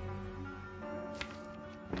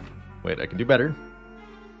 Wait, I can do better.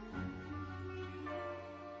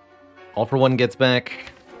 All for One gets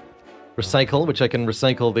back recycle, which I can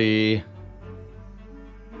recycle the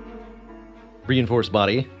reinforced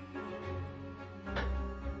body.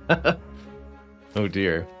 Oh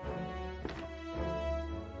dear.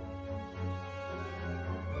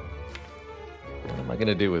 What am I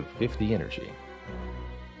gonna do with 50 energy?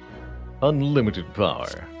 Unlimited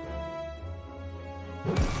power.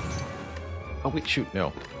 Oh wait, shoot,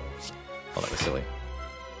 no. Oh, that was silly.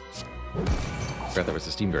 Forgot there was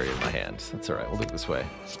a steam barrier in my hand. That's alright, we'll do it this way.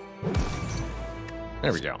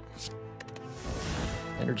 There we go.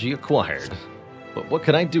 Energy acquired. But what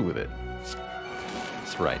can I do with it?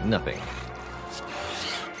 That's right, nothing.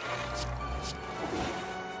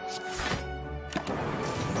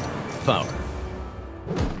 Power.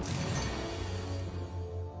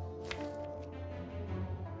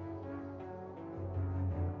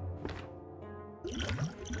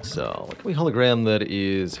 So, what can we hologram that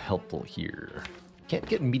is helpful here? Can't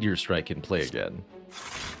get Meteor Strike in play again.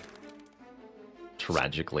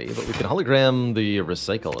 Tragically, but we can hologram the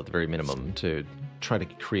recycle at the very minimum to try to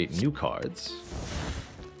create new cards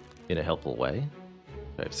in a helpful way.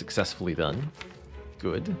 I've successfully done.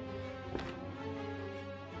 Good.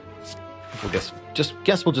 We'll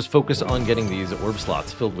guess we'll just focus on getting these orb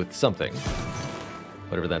slots filled with something.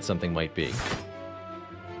 Whatever that something might be.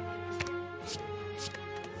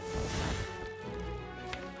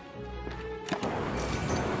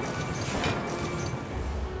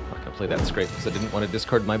 Play that scrape because I didn't want to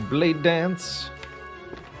discard my Blade Dance,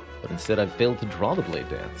 but instead I failed to draw the Blade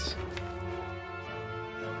Dance.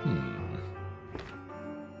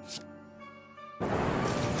 Go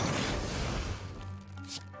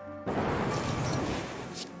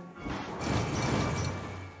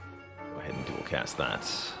ahead and dual cast that.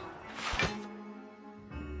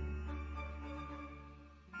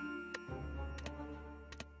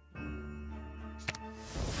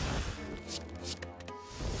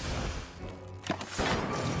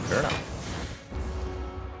 Fair enough.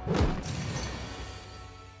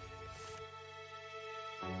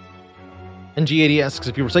 NG80 asks,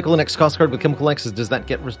 if you recycle an X cost card with Chemical X's, does that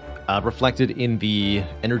get reflected in the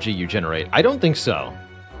energy you generate? I don't think so.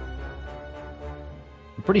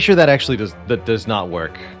 I'm pretty sure that actually does not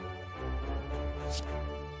work.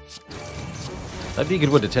 That'd be a good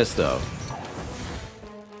one to test, though.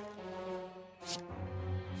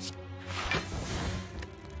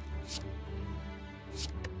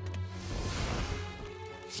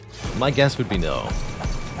 My guess would be no.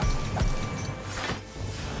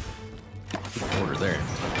 Good order there.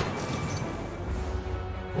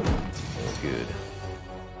 All good.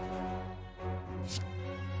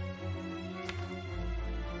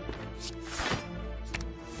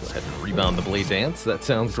 Go ahead and rebound the Blade Dance. That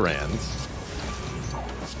sounds grand.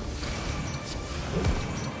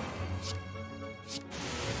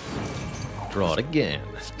 Draw it again.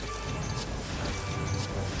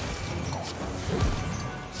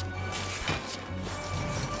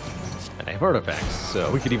 And I have artifacts,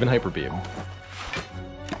 so we could even Hyper Beam.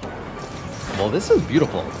 Well, this is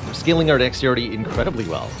beautiful. We're scaling our dexterity incredibly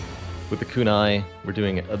well. With the kunai, we're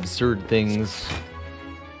doing absurd things.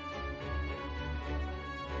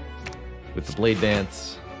 With the Blade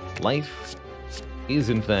Dance, life is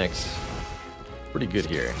in fact pretty good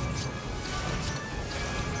here.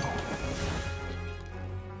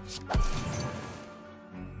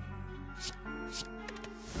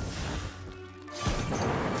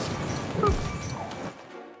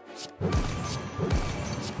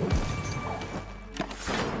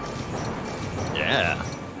 Yeah.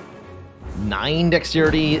 9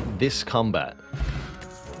 dexterity this combat.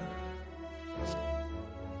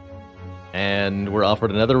 And we're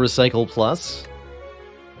offered another Recycle Plus.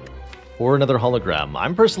 Or another hologram.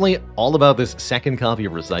 I'm personally all about this second copy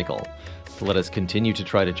of Recycle to let us continue to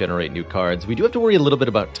try to generate new cards. We do have to worry a little bit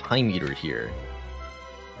about Time Eater here.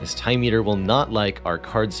 This Time Eater will not like our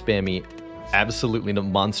card spammy, absolutely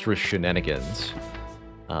monstrous shenanigans.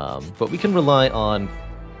 But we can rely on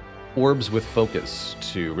Orbs with Focus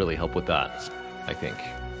to really help with that, I think.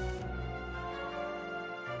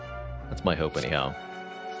 That's my hope, anyhow.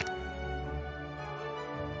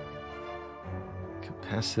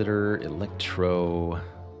 Capacitor, Electro,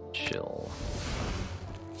 Chill.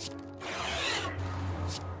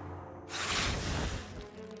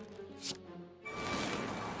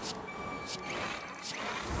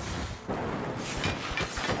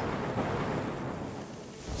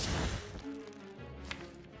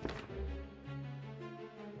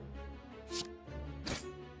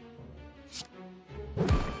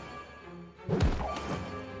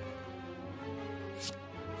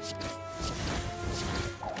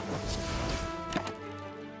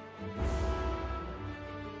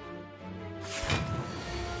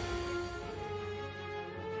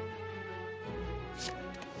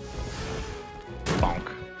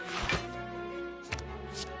 Bonk.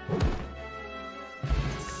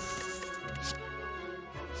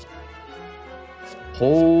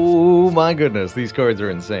 Oh my goodness, these cards are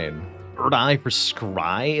insane. Third Eye for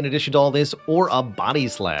Scry in addition to all this, or a Body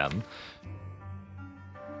Slam,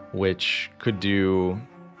 which could do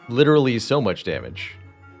literally so much damage.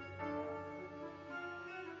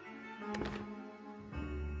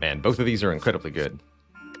 Man, both of these are incredibly good.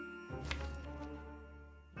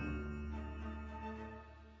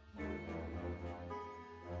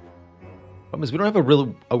 Problem is, we don't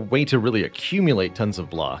have a way to really accumulate tons of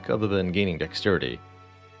block other than gaining dexterity.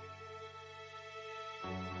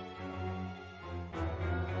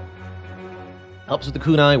 Helps with the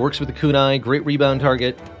kunai, works with the kunai, great rebound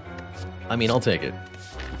target. I mean, I'll take it.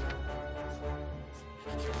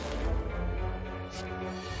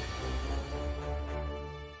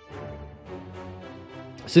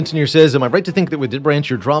 Sintonir says, am I right to think that with Dead Branch,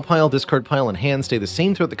 your draw pile, discard pile, and hand stay the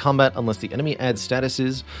same throughout the combat unless the enemy adds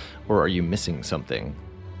statuses, or are you missing something?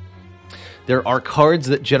 There are cards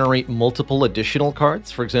that generate multiple additional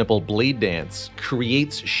cards. For example, Blade Dance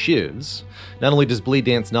creates shivs. Not only does Blade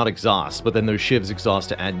Dance not exhaust, but then those shivs exhaust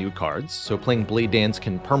to add new cards. So playing Blade Dance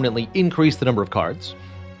can permanently increase the number of cards.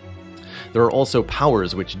 There are also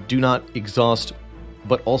powers which do not exhaust,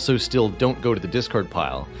 but also still don't go to the discard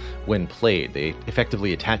pile when played. They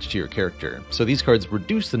effectively attach to your character. So these cards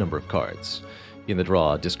reduce the number of cards in the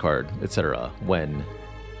draw, discard, etc. when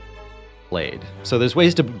played. So there's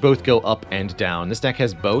ways to both go up and down. This deck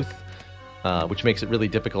has both, which makes it really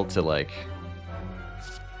difficult to, like,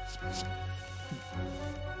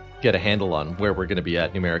 get a handle on where we're going to be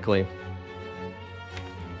at numerically.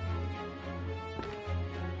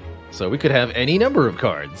 So we could have any number of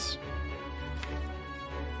cards.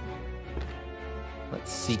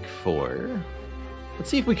 Let's seek for... Let's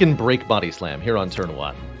see if we can break Body Slam here on turn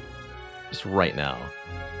 1. Just right now.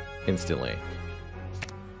 Instantly.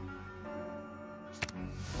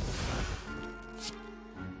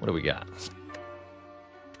 What do we got?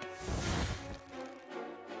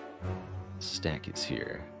 Stack is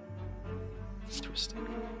here. Interesting.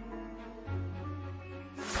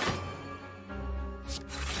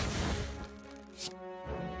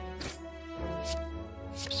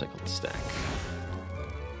 Recycle the stack.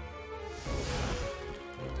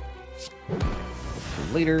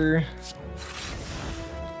 For later.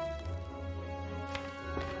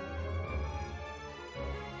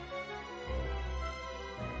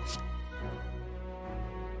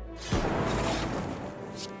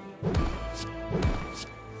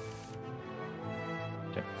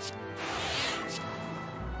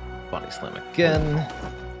 Body slam again.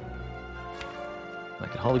 I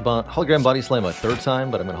could hologram body slam a third time,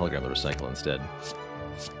 but I'm going to hologram the recycle instead.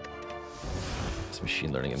 It's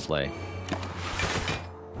machine learning in play.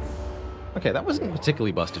 Okay, that wasn't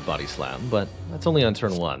particularly busted body slam, but that's only on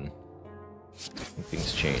turn 1. I think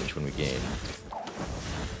things change when we gain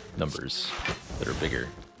numbers that are bigger.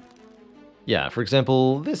 Yeah, for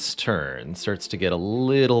example, this turn starts to get a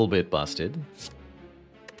little bit busted.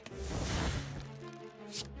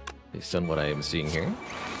 Based on what I am seeing here.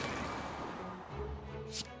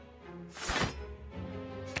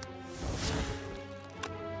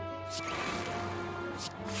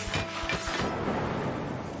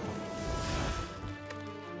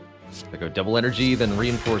 I go double energy, then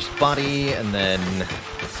reinforced body, and then...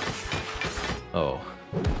 Oh.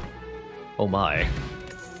 Oh my.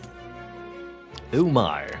 Oh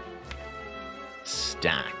my.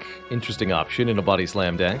 Stack. Interesting option in a body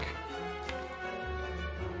slam deck.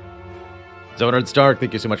 Zonard Stark,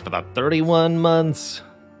 thank you so much for the 31 months.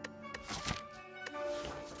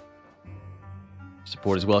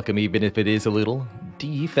 Support is welcome, even if it is a little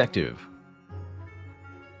defective.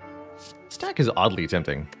 Stack is oddly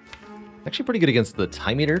tempting. Actually pretty good against the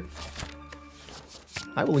Time Eater.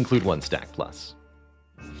 I will include 1 stack plus.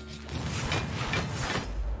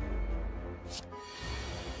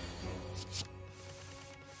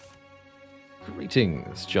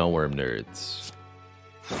 Greetings, Jawworm nerds.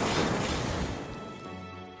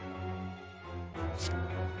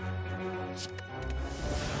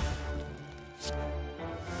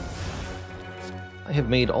 I have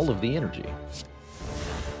made all of the energy.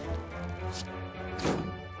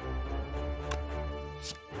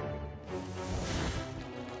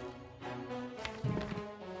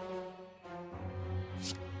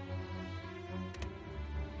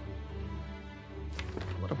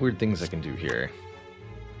 A lot of weird things I can do here.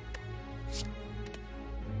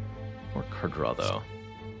 More card draw, though.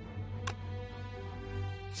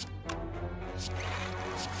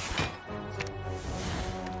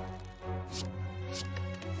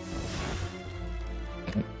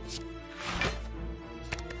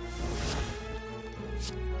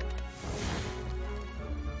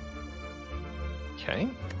 Okay.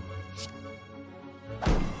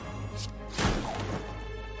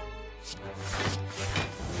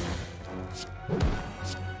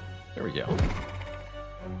 There we go.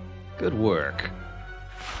 Good work.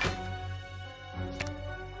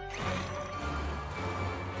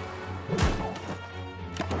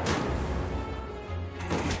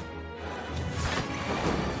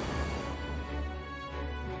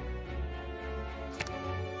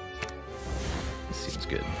 This seems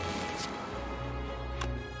good.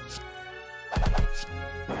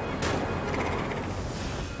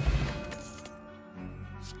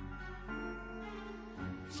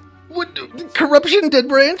 Corruption, Dead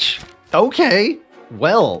Branch? Okay.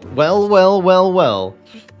 Well.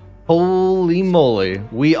 Holy moly.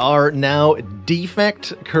 We are now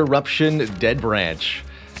Defect, Corruption, Dead Branch.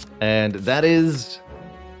 And that is...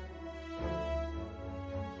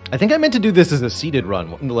 I think I meant to do this as a seeded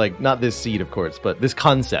run. Like, not this seed, of course, but this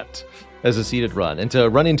concept as a seeded run. And to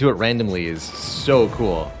run into it randomly is so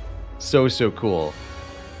cool. So cool.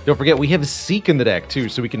 Don't forget, we have Seek in the deck, too,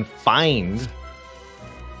 so we can find...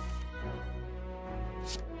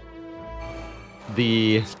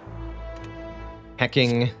 the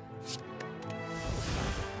hacking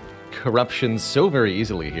corruption so very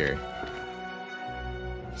easily here.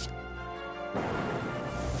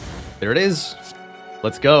 There it is.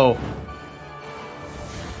 Let's go.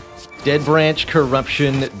 Dead Branch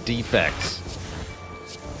Corruption Defects.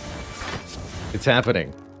 It's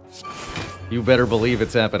happening. You better believe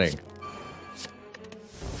it's happening.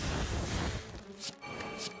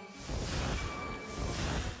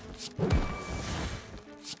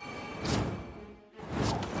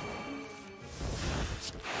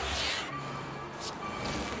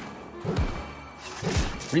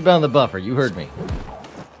 Rebound the buffer, you heard me.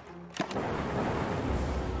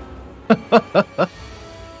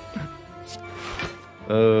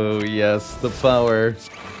 Oh, yes, the power.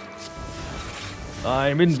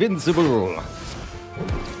 I'm invincible.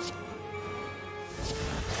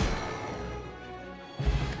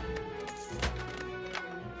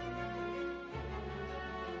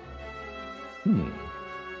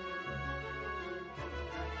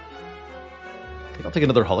 I'll take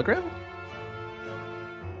another hologram?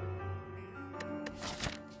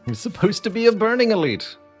 I'm supposed to be a burning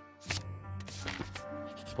elite.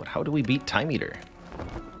 But how do we beat Time Eater?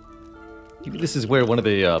 Maybe this is where one of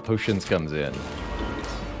the potions comes in.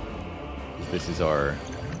 This is our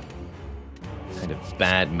kind of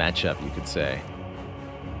bad matchup, you could say.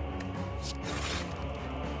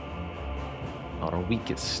 Our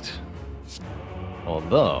weakest.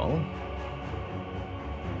 Although,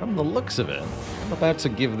 from the looks of it, I'm about to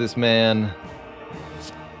give this man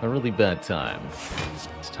a really bad time.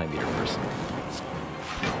 It's Time Eater person.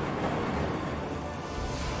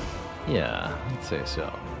 Yeah, I'd say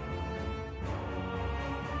so.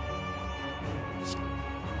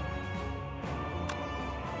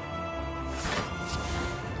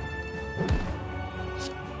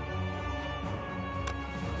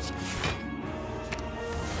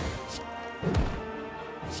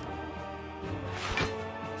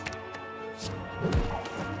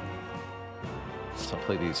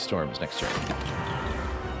 These storms next turn.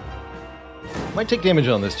 Might take damage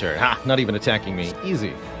on this turn. Ha! Not even attacking me.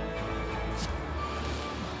 Easy.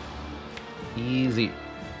 Easy.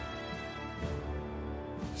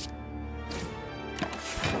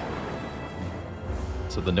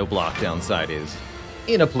 So the no block downside is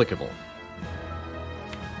inapplicable.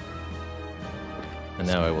 And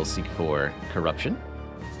now I will seek for corruption.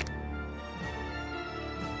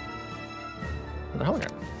 And the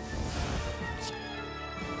hologram.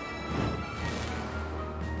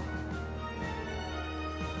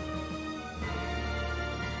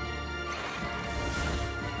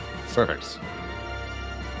 Perfect.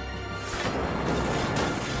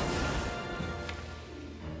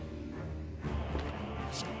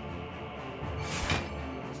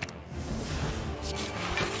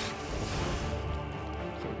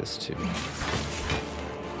 Play this too.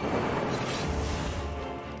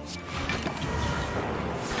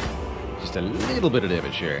 Just a little bit of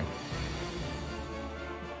damage here.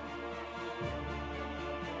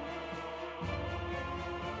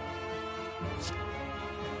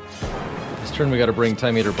 Turn we gotta bring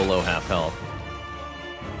Time Eater below half health.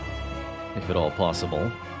 If at all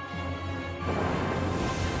possible.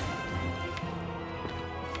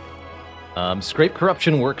 Scrape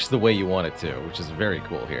Corruption works the way you want it to, which is very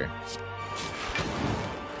cool here.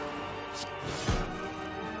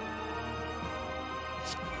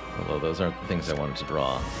 Although those aren't the things I wanted to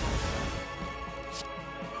draw.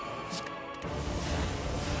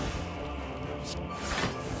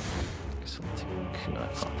 Guess we'll take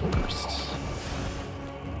Knockoff first.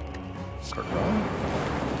 Card draw.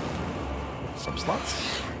 Warp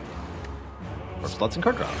slots. Warp slots and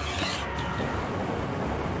card draw.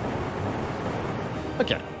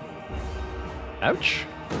 Okay. Ouch.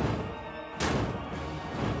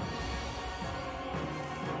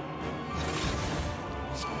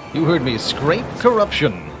 You heard me. Scrape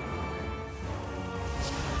Corruption.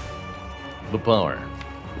 The power.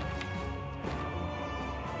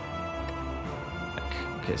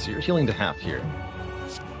 Okay, so you're healing to half here.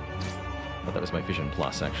 Oh, that was my Vision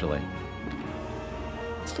Plus, actually.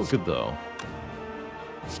 Still good, though.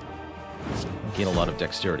 Gain a lot of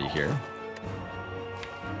dexterity here.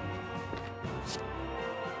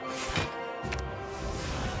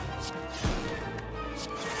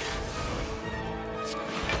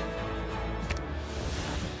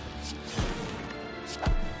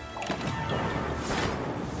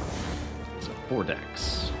 So, 4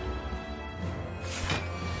 dex.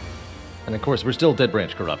 And of course, we're still Dead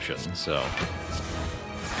Branch Corruption, so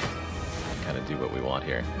kind of do what we want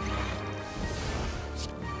here.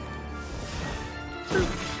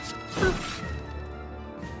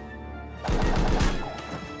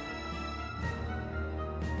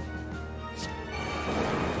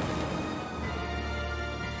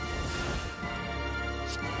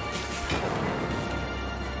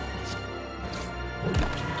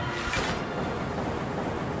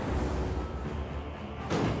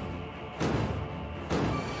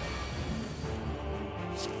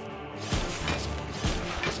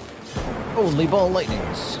 Only ball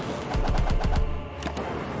lightnings.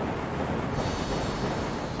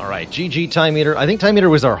 Alright, GG Time Eater. I think Time Eater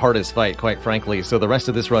was our hardest fight, quite frankly, so the rest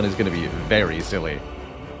of this run is going to be very silly.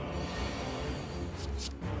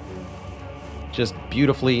 Just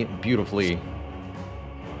beautifully, beautifully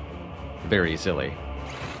very silly.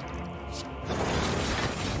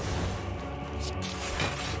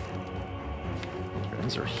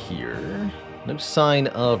 items are here. No sign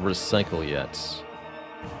of recycle yet.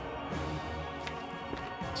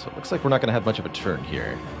 So it looks like we're not going to have much of a turn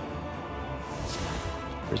here.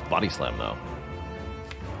 There's Body Slam, though.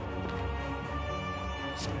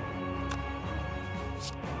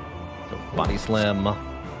 So Body Slam,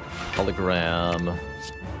 Hologram,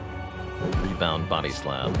 Rebound, Body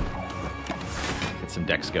Slam. Get some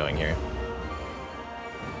decks going here.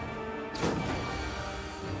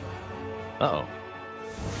 Uh-oh.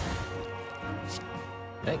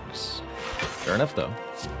 Thanks. Fair enough, though.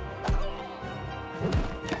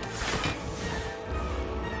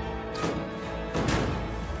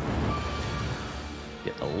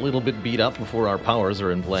 Get a little bit beat up before our powers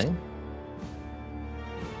are in play.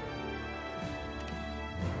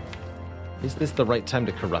 Is this the right time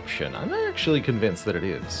to Corruption? I'm not actually convinced that it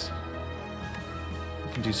is.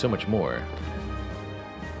 We can do so much more.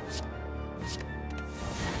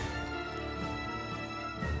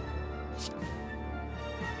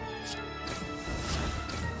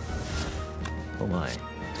 Oh my.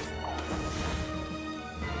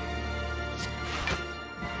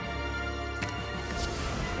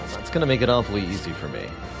 Well, that's gonna make it awfully easy for me.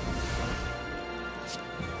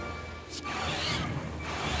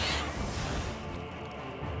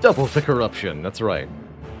 Double the Corruption, that's right.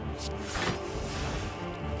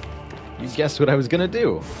 You guessed what I was gonna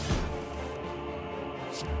do.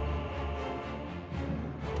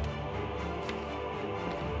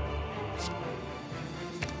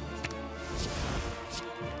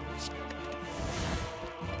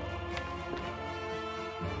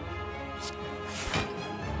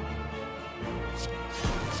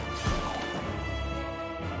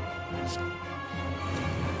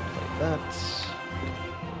 Like that.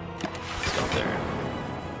 Stop there.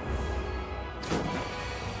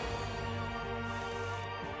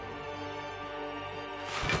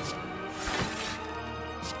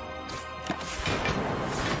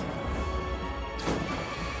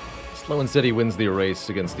 Slow and Steady wins the race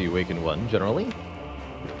against the Awakened One, generally. It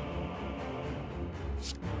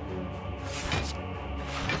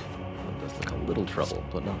does look a little trouble,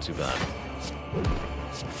 but not too bad.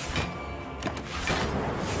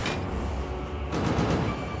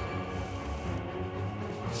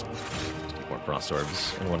 Just more Frost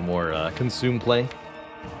Orbs and one more Consume play.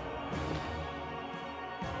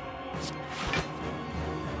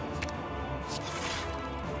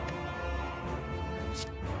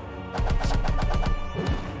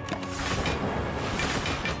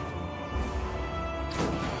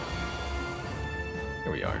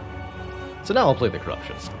 Here we are. So now I'll play the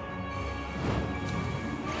Corruption.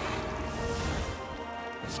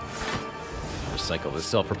 Recycle this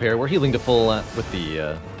self-repair. We're healing to full with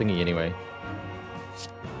the thingy anyway.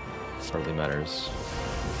 Hardly matters.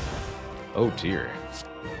 Oh dear.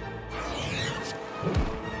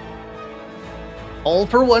 All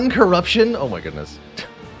for one Corruption? Oh my goodness.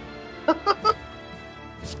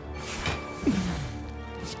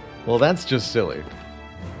 Well, that's just silly.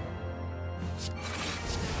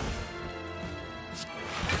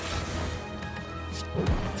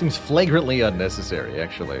 Seems flagrantly unnecessary,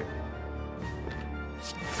 actually.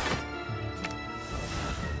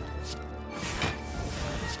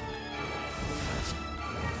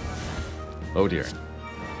 Oh dear.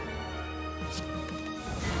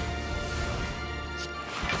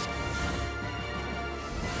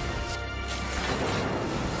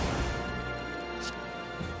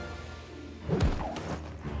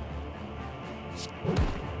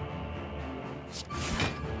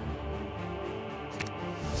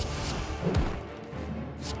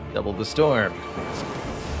 Double the Storm.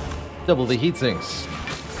 Double the Heat Sinks.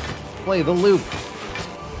 Play the Loop.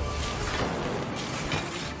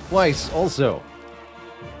 Twice, also.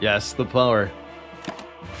 Yes, the power.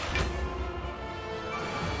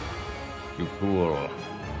 You fool.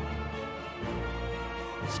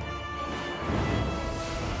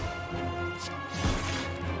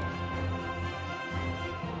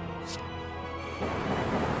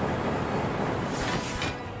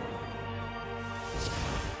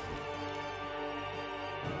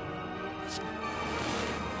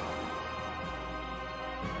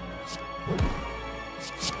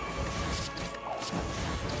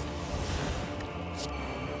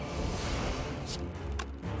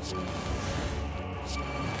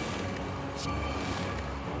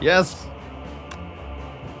 Yes!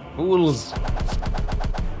 Fools!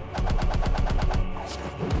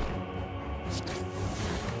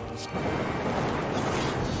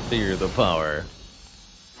 Fear the power.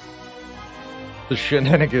 The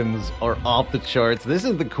shenanigans are off the charts. This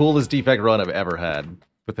is the coolest Defect run I've ever had,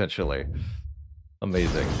 potentially.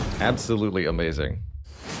 Amazing. Absolutely amazing.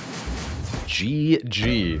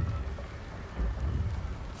 GG.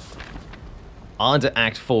 On to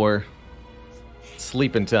Act 4.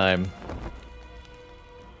 Sleeping time.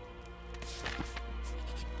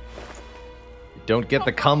 Don't get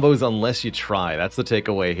the combos unless you try. That's the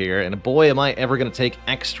takeaway here. And boy, am I ever going to take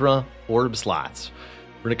extra orb slots.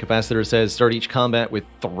 Runic Capacitor says start each combat with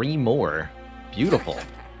 3 more. Beautiful.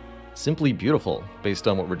 Simply beautiful, based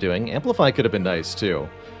on what we're doing. Amplify could have been nice, too.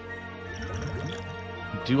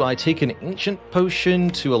 Do I take an Ancient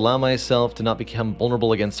Potion to allow myself to not become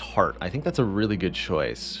vulnerable against Heart? I think that's a really good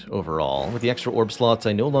choice, overall. With the extra orb slots,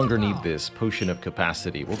 I no longer need this Potion of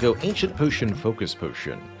Capacity. We'll go Ancient Potion, Focus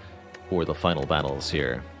Potion for the final battles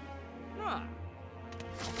here.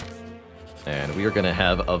 And we are going to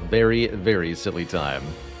have a very, very silly time.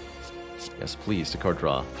 Yes, please, to card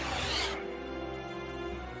draw.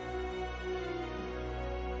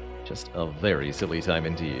 Just a very silly time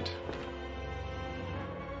indeed.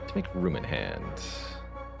 To make room in hand.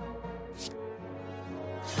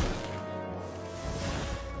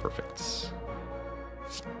 Perfect.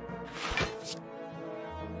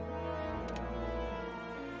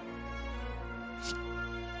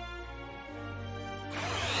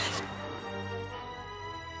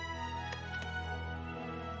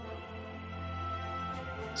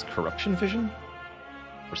 Is Corruption Vision?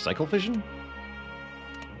 Recycle Vision?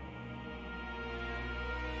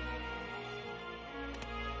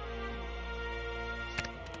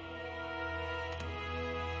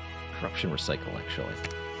 Corruption Recycle, actually.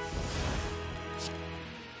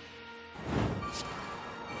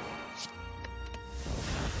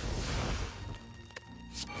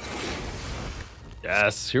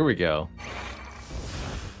 Yes, here we go.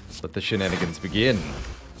 Let the shenanigans begin.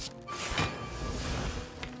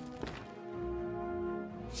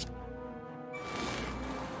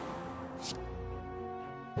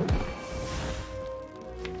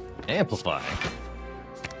 Amplify.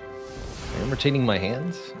 I'm retaining my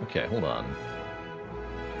hands? Okay, hold on.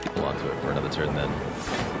 Hold on to it for another turn then.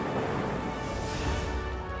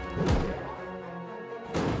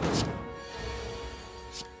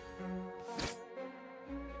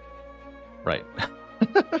 Right.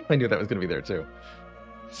 I knew that was going to be there too.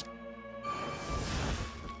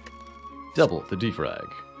 Double the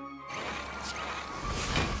defrag.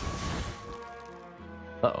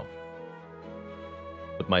 Uh-oh.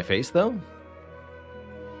 With my face, though?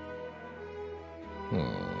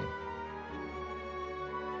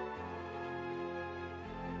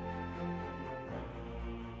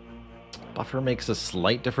 Buffer makes a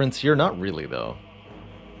slight difference here. Not really, though.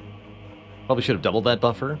 Probably should have doubled that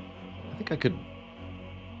buffer. I think I could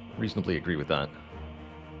reasonably agree with that.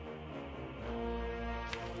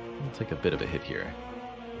 I'll take a bit of a hit here.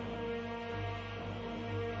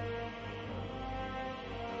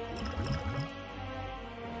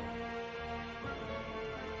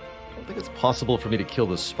 I don't think it's possible for me to kill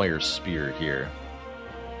the Spire Spear here.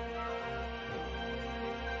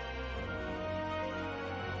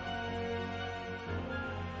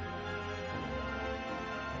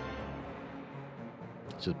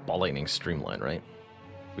 It's just Ball Lightning Streamline, right?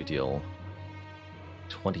 We deal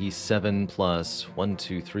 27 plus 1,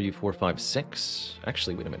 2, 3, 4, 5, 6.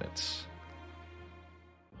 Actually, wait a minute.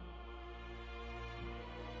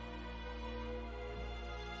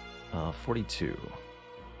 Uh, 42.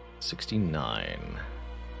 69.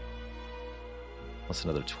 Plus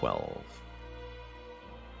another 12.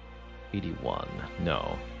 81.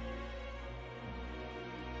 No.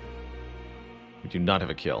 We do not have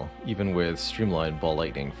a kill, even with Streamline, Ball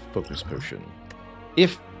Lightning, Focus Potion.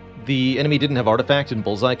 If the enemy didn't have Artifact and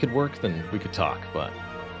Bullseye could work, then we could talk, but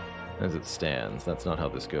as it stands, that's not how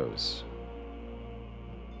this goes.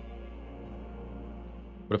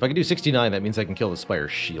 But if I can do 69, that means I can kill the Spire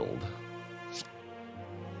Shield.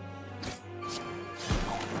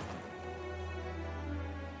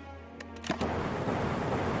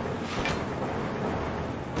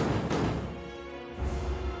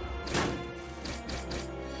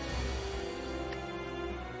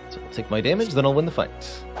 Take my damage, then I'll win the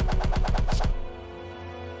fight.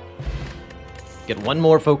 Get one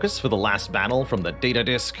more focus for the last battle from the data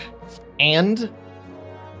disk. And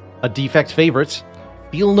a Defect favorite,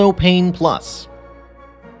 Feel No Pain Plus.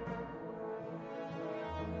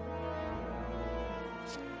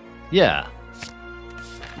 Yeah.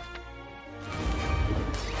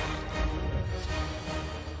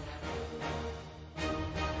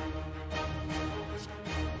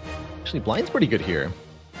 Actually, Blind's pretty good here.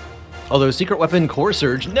 Although Secret Weapon, Core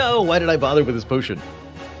Surge, no! Why did I bother with this potion?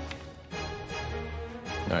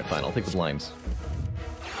 Alright, fine, I'll take the blinds.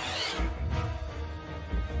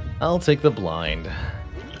 I'll take the blind.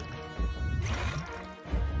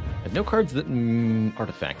 I have no cards that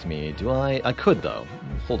artifact me. Do I? I could, though.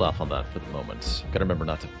 Hold off on that for the moment. Gotta remember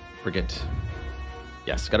not to forget.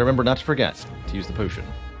 Yes, gotta remember not to forget to use the potion.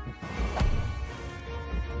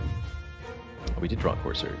 Oh, we did draw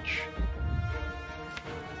Core Surge.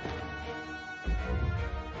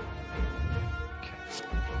 Okay.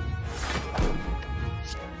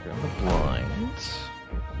 Grab the blind.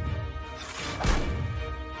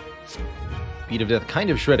 Beat of Death kind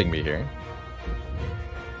of shredding me here.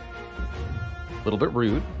 A little bit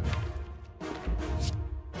rude,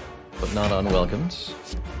 but not unwelcomed.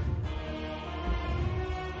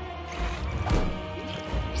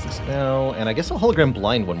 Use this now, and I guess I'll hologram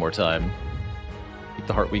blind one more time. Keep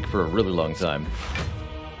the heart weak for a really long time.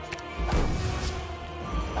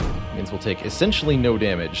 Means we'll take essentially no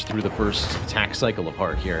damage through the first attack cycle of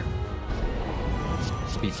heart here.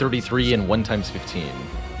 This will be 33 and 1 times 15.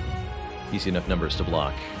 Easy enough numbers to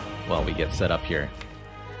block while we get set up here.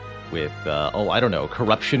 With, oh, I don't know,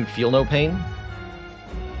 Corruption, Feel No Pain?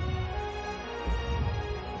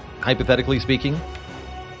 Hypothetically speaking.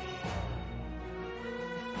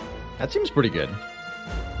 That seems pretty good.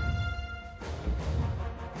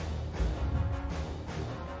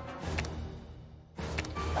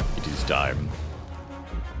 It is time.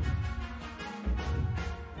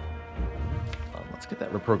 Let's get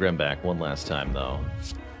that reprogram back one last time, though.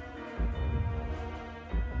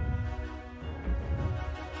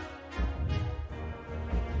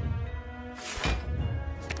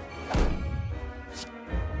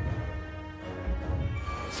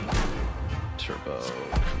 Turbo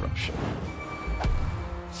Corruption.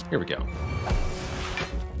 Here we go.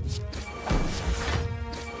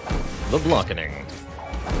 The Blockening.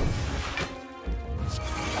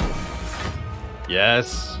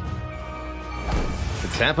 Yes.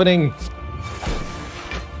 It's happening.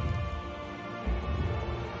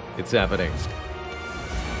 It's happening.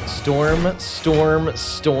 Storm, storm,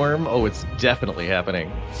 storm. Oh, it's definitely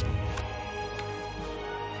happening.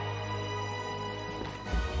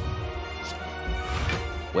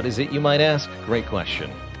 What is it, you might ask? Great question.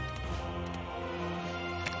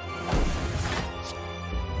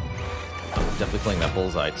 I'm definitely playing that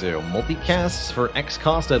bullseye, too. Multicasts for X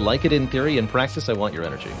cost, I like it in theory. In practice, I want your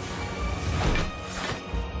energy.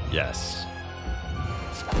 Yes.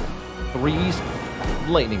 3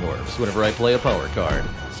 lightning orbs whenever I play a power card.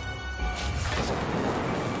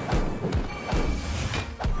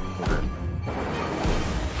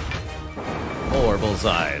 More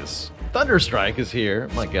bullseyes. Thunderstrike is here.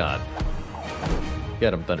 My god.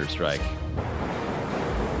 Get him, Thunderstrike.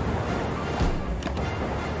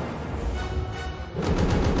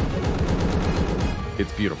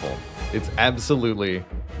 It's beautiful. It's absolutely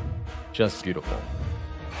just beautiful.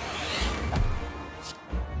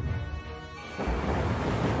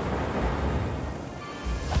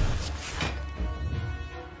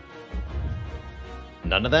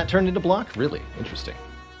 None of that turned into block? Really? Interesting.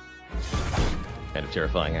 Kind of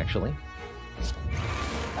terrifying, actually.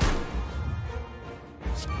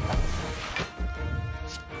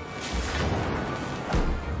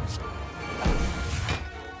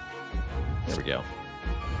 There we go.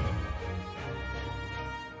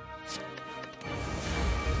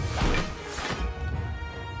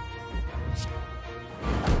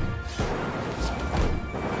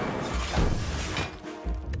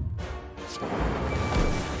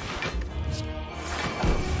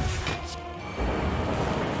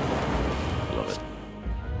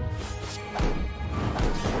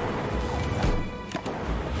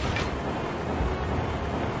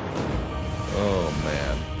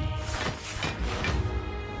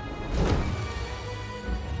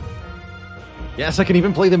 Yes, I can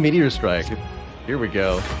even play the Meteor Strike. Here we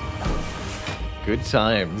go. Good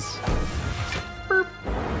times. Burp.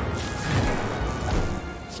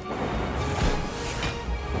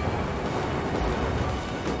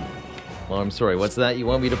 Well, I'm sorry, what's that? You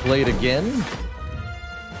want me to play it again?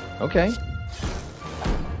 Okay.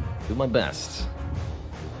 Do my best.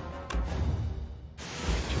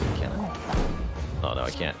 Can I? Oh, no, I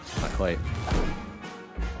can't. Not quite.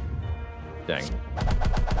 Dang.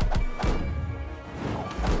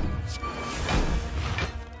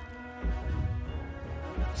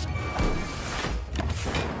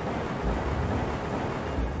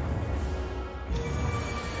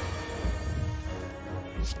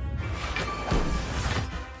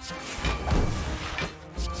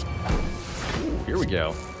 Here we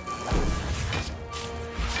go.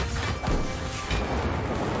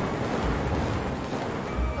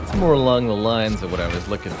 That's more along the lines of what I was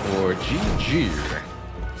looking for. GG,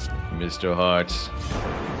 Mr. Hart.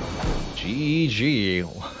 GG.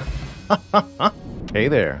 Hey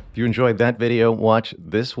there, if you enjoyed that video, watch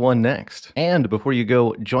this one next. And before you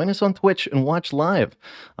go, join us on Twitch and watch live.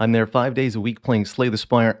 I'm there 5 days a week playing Slay the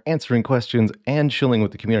Spire, answering questions, and chilling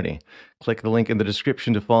with the community. Click the link in the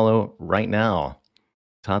description to follow right now.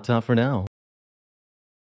 Ta-ta for now.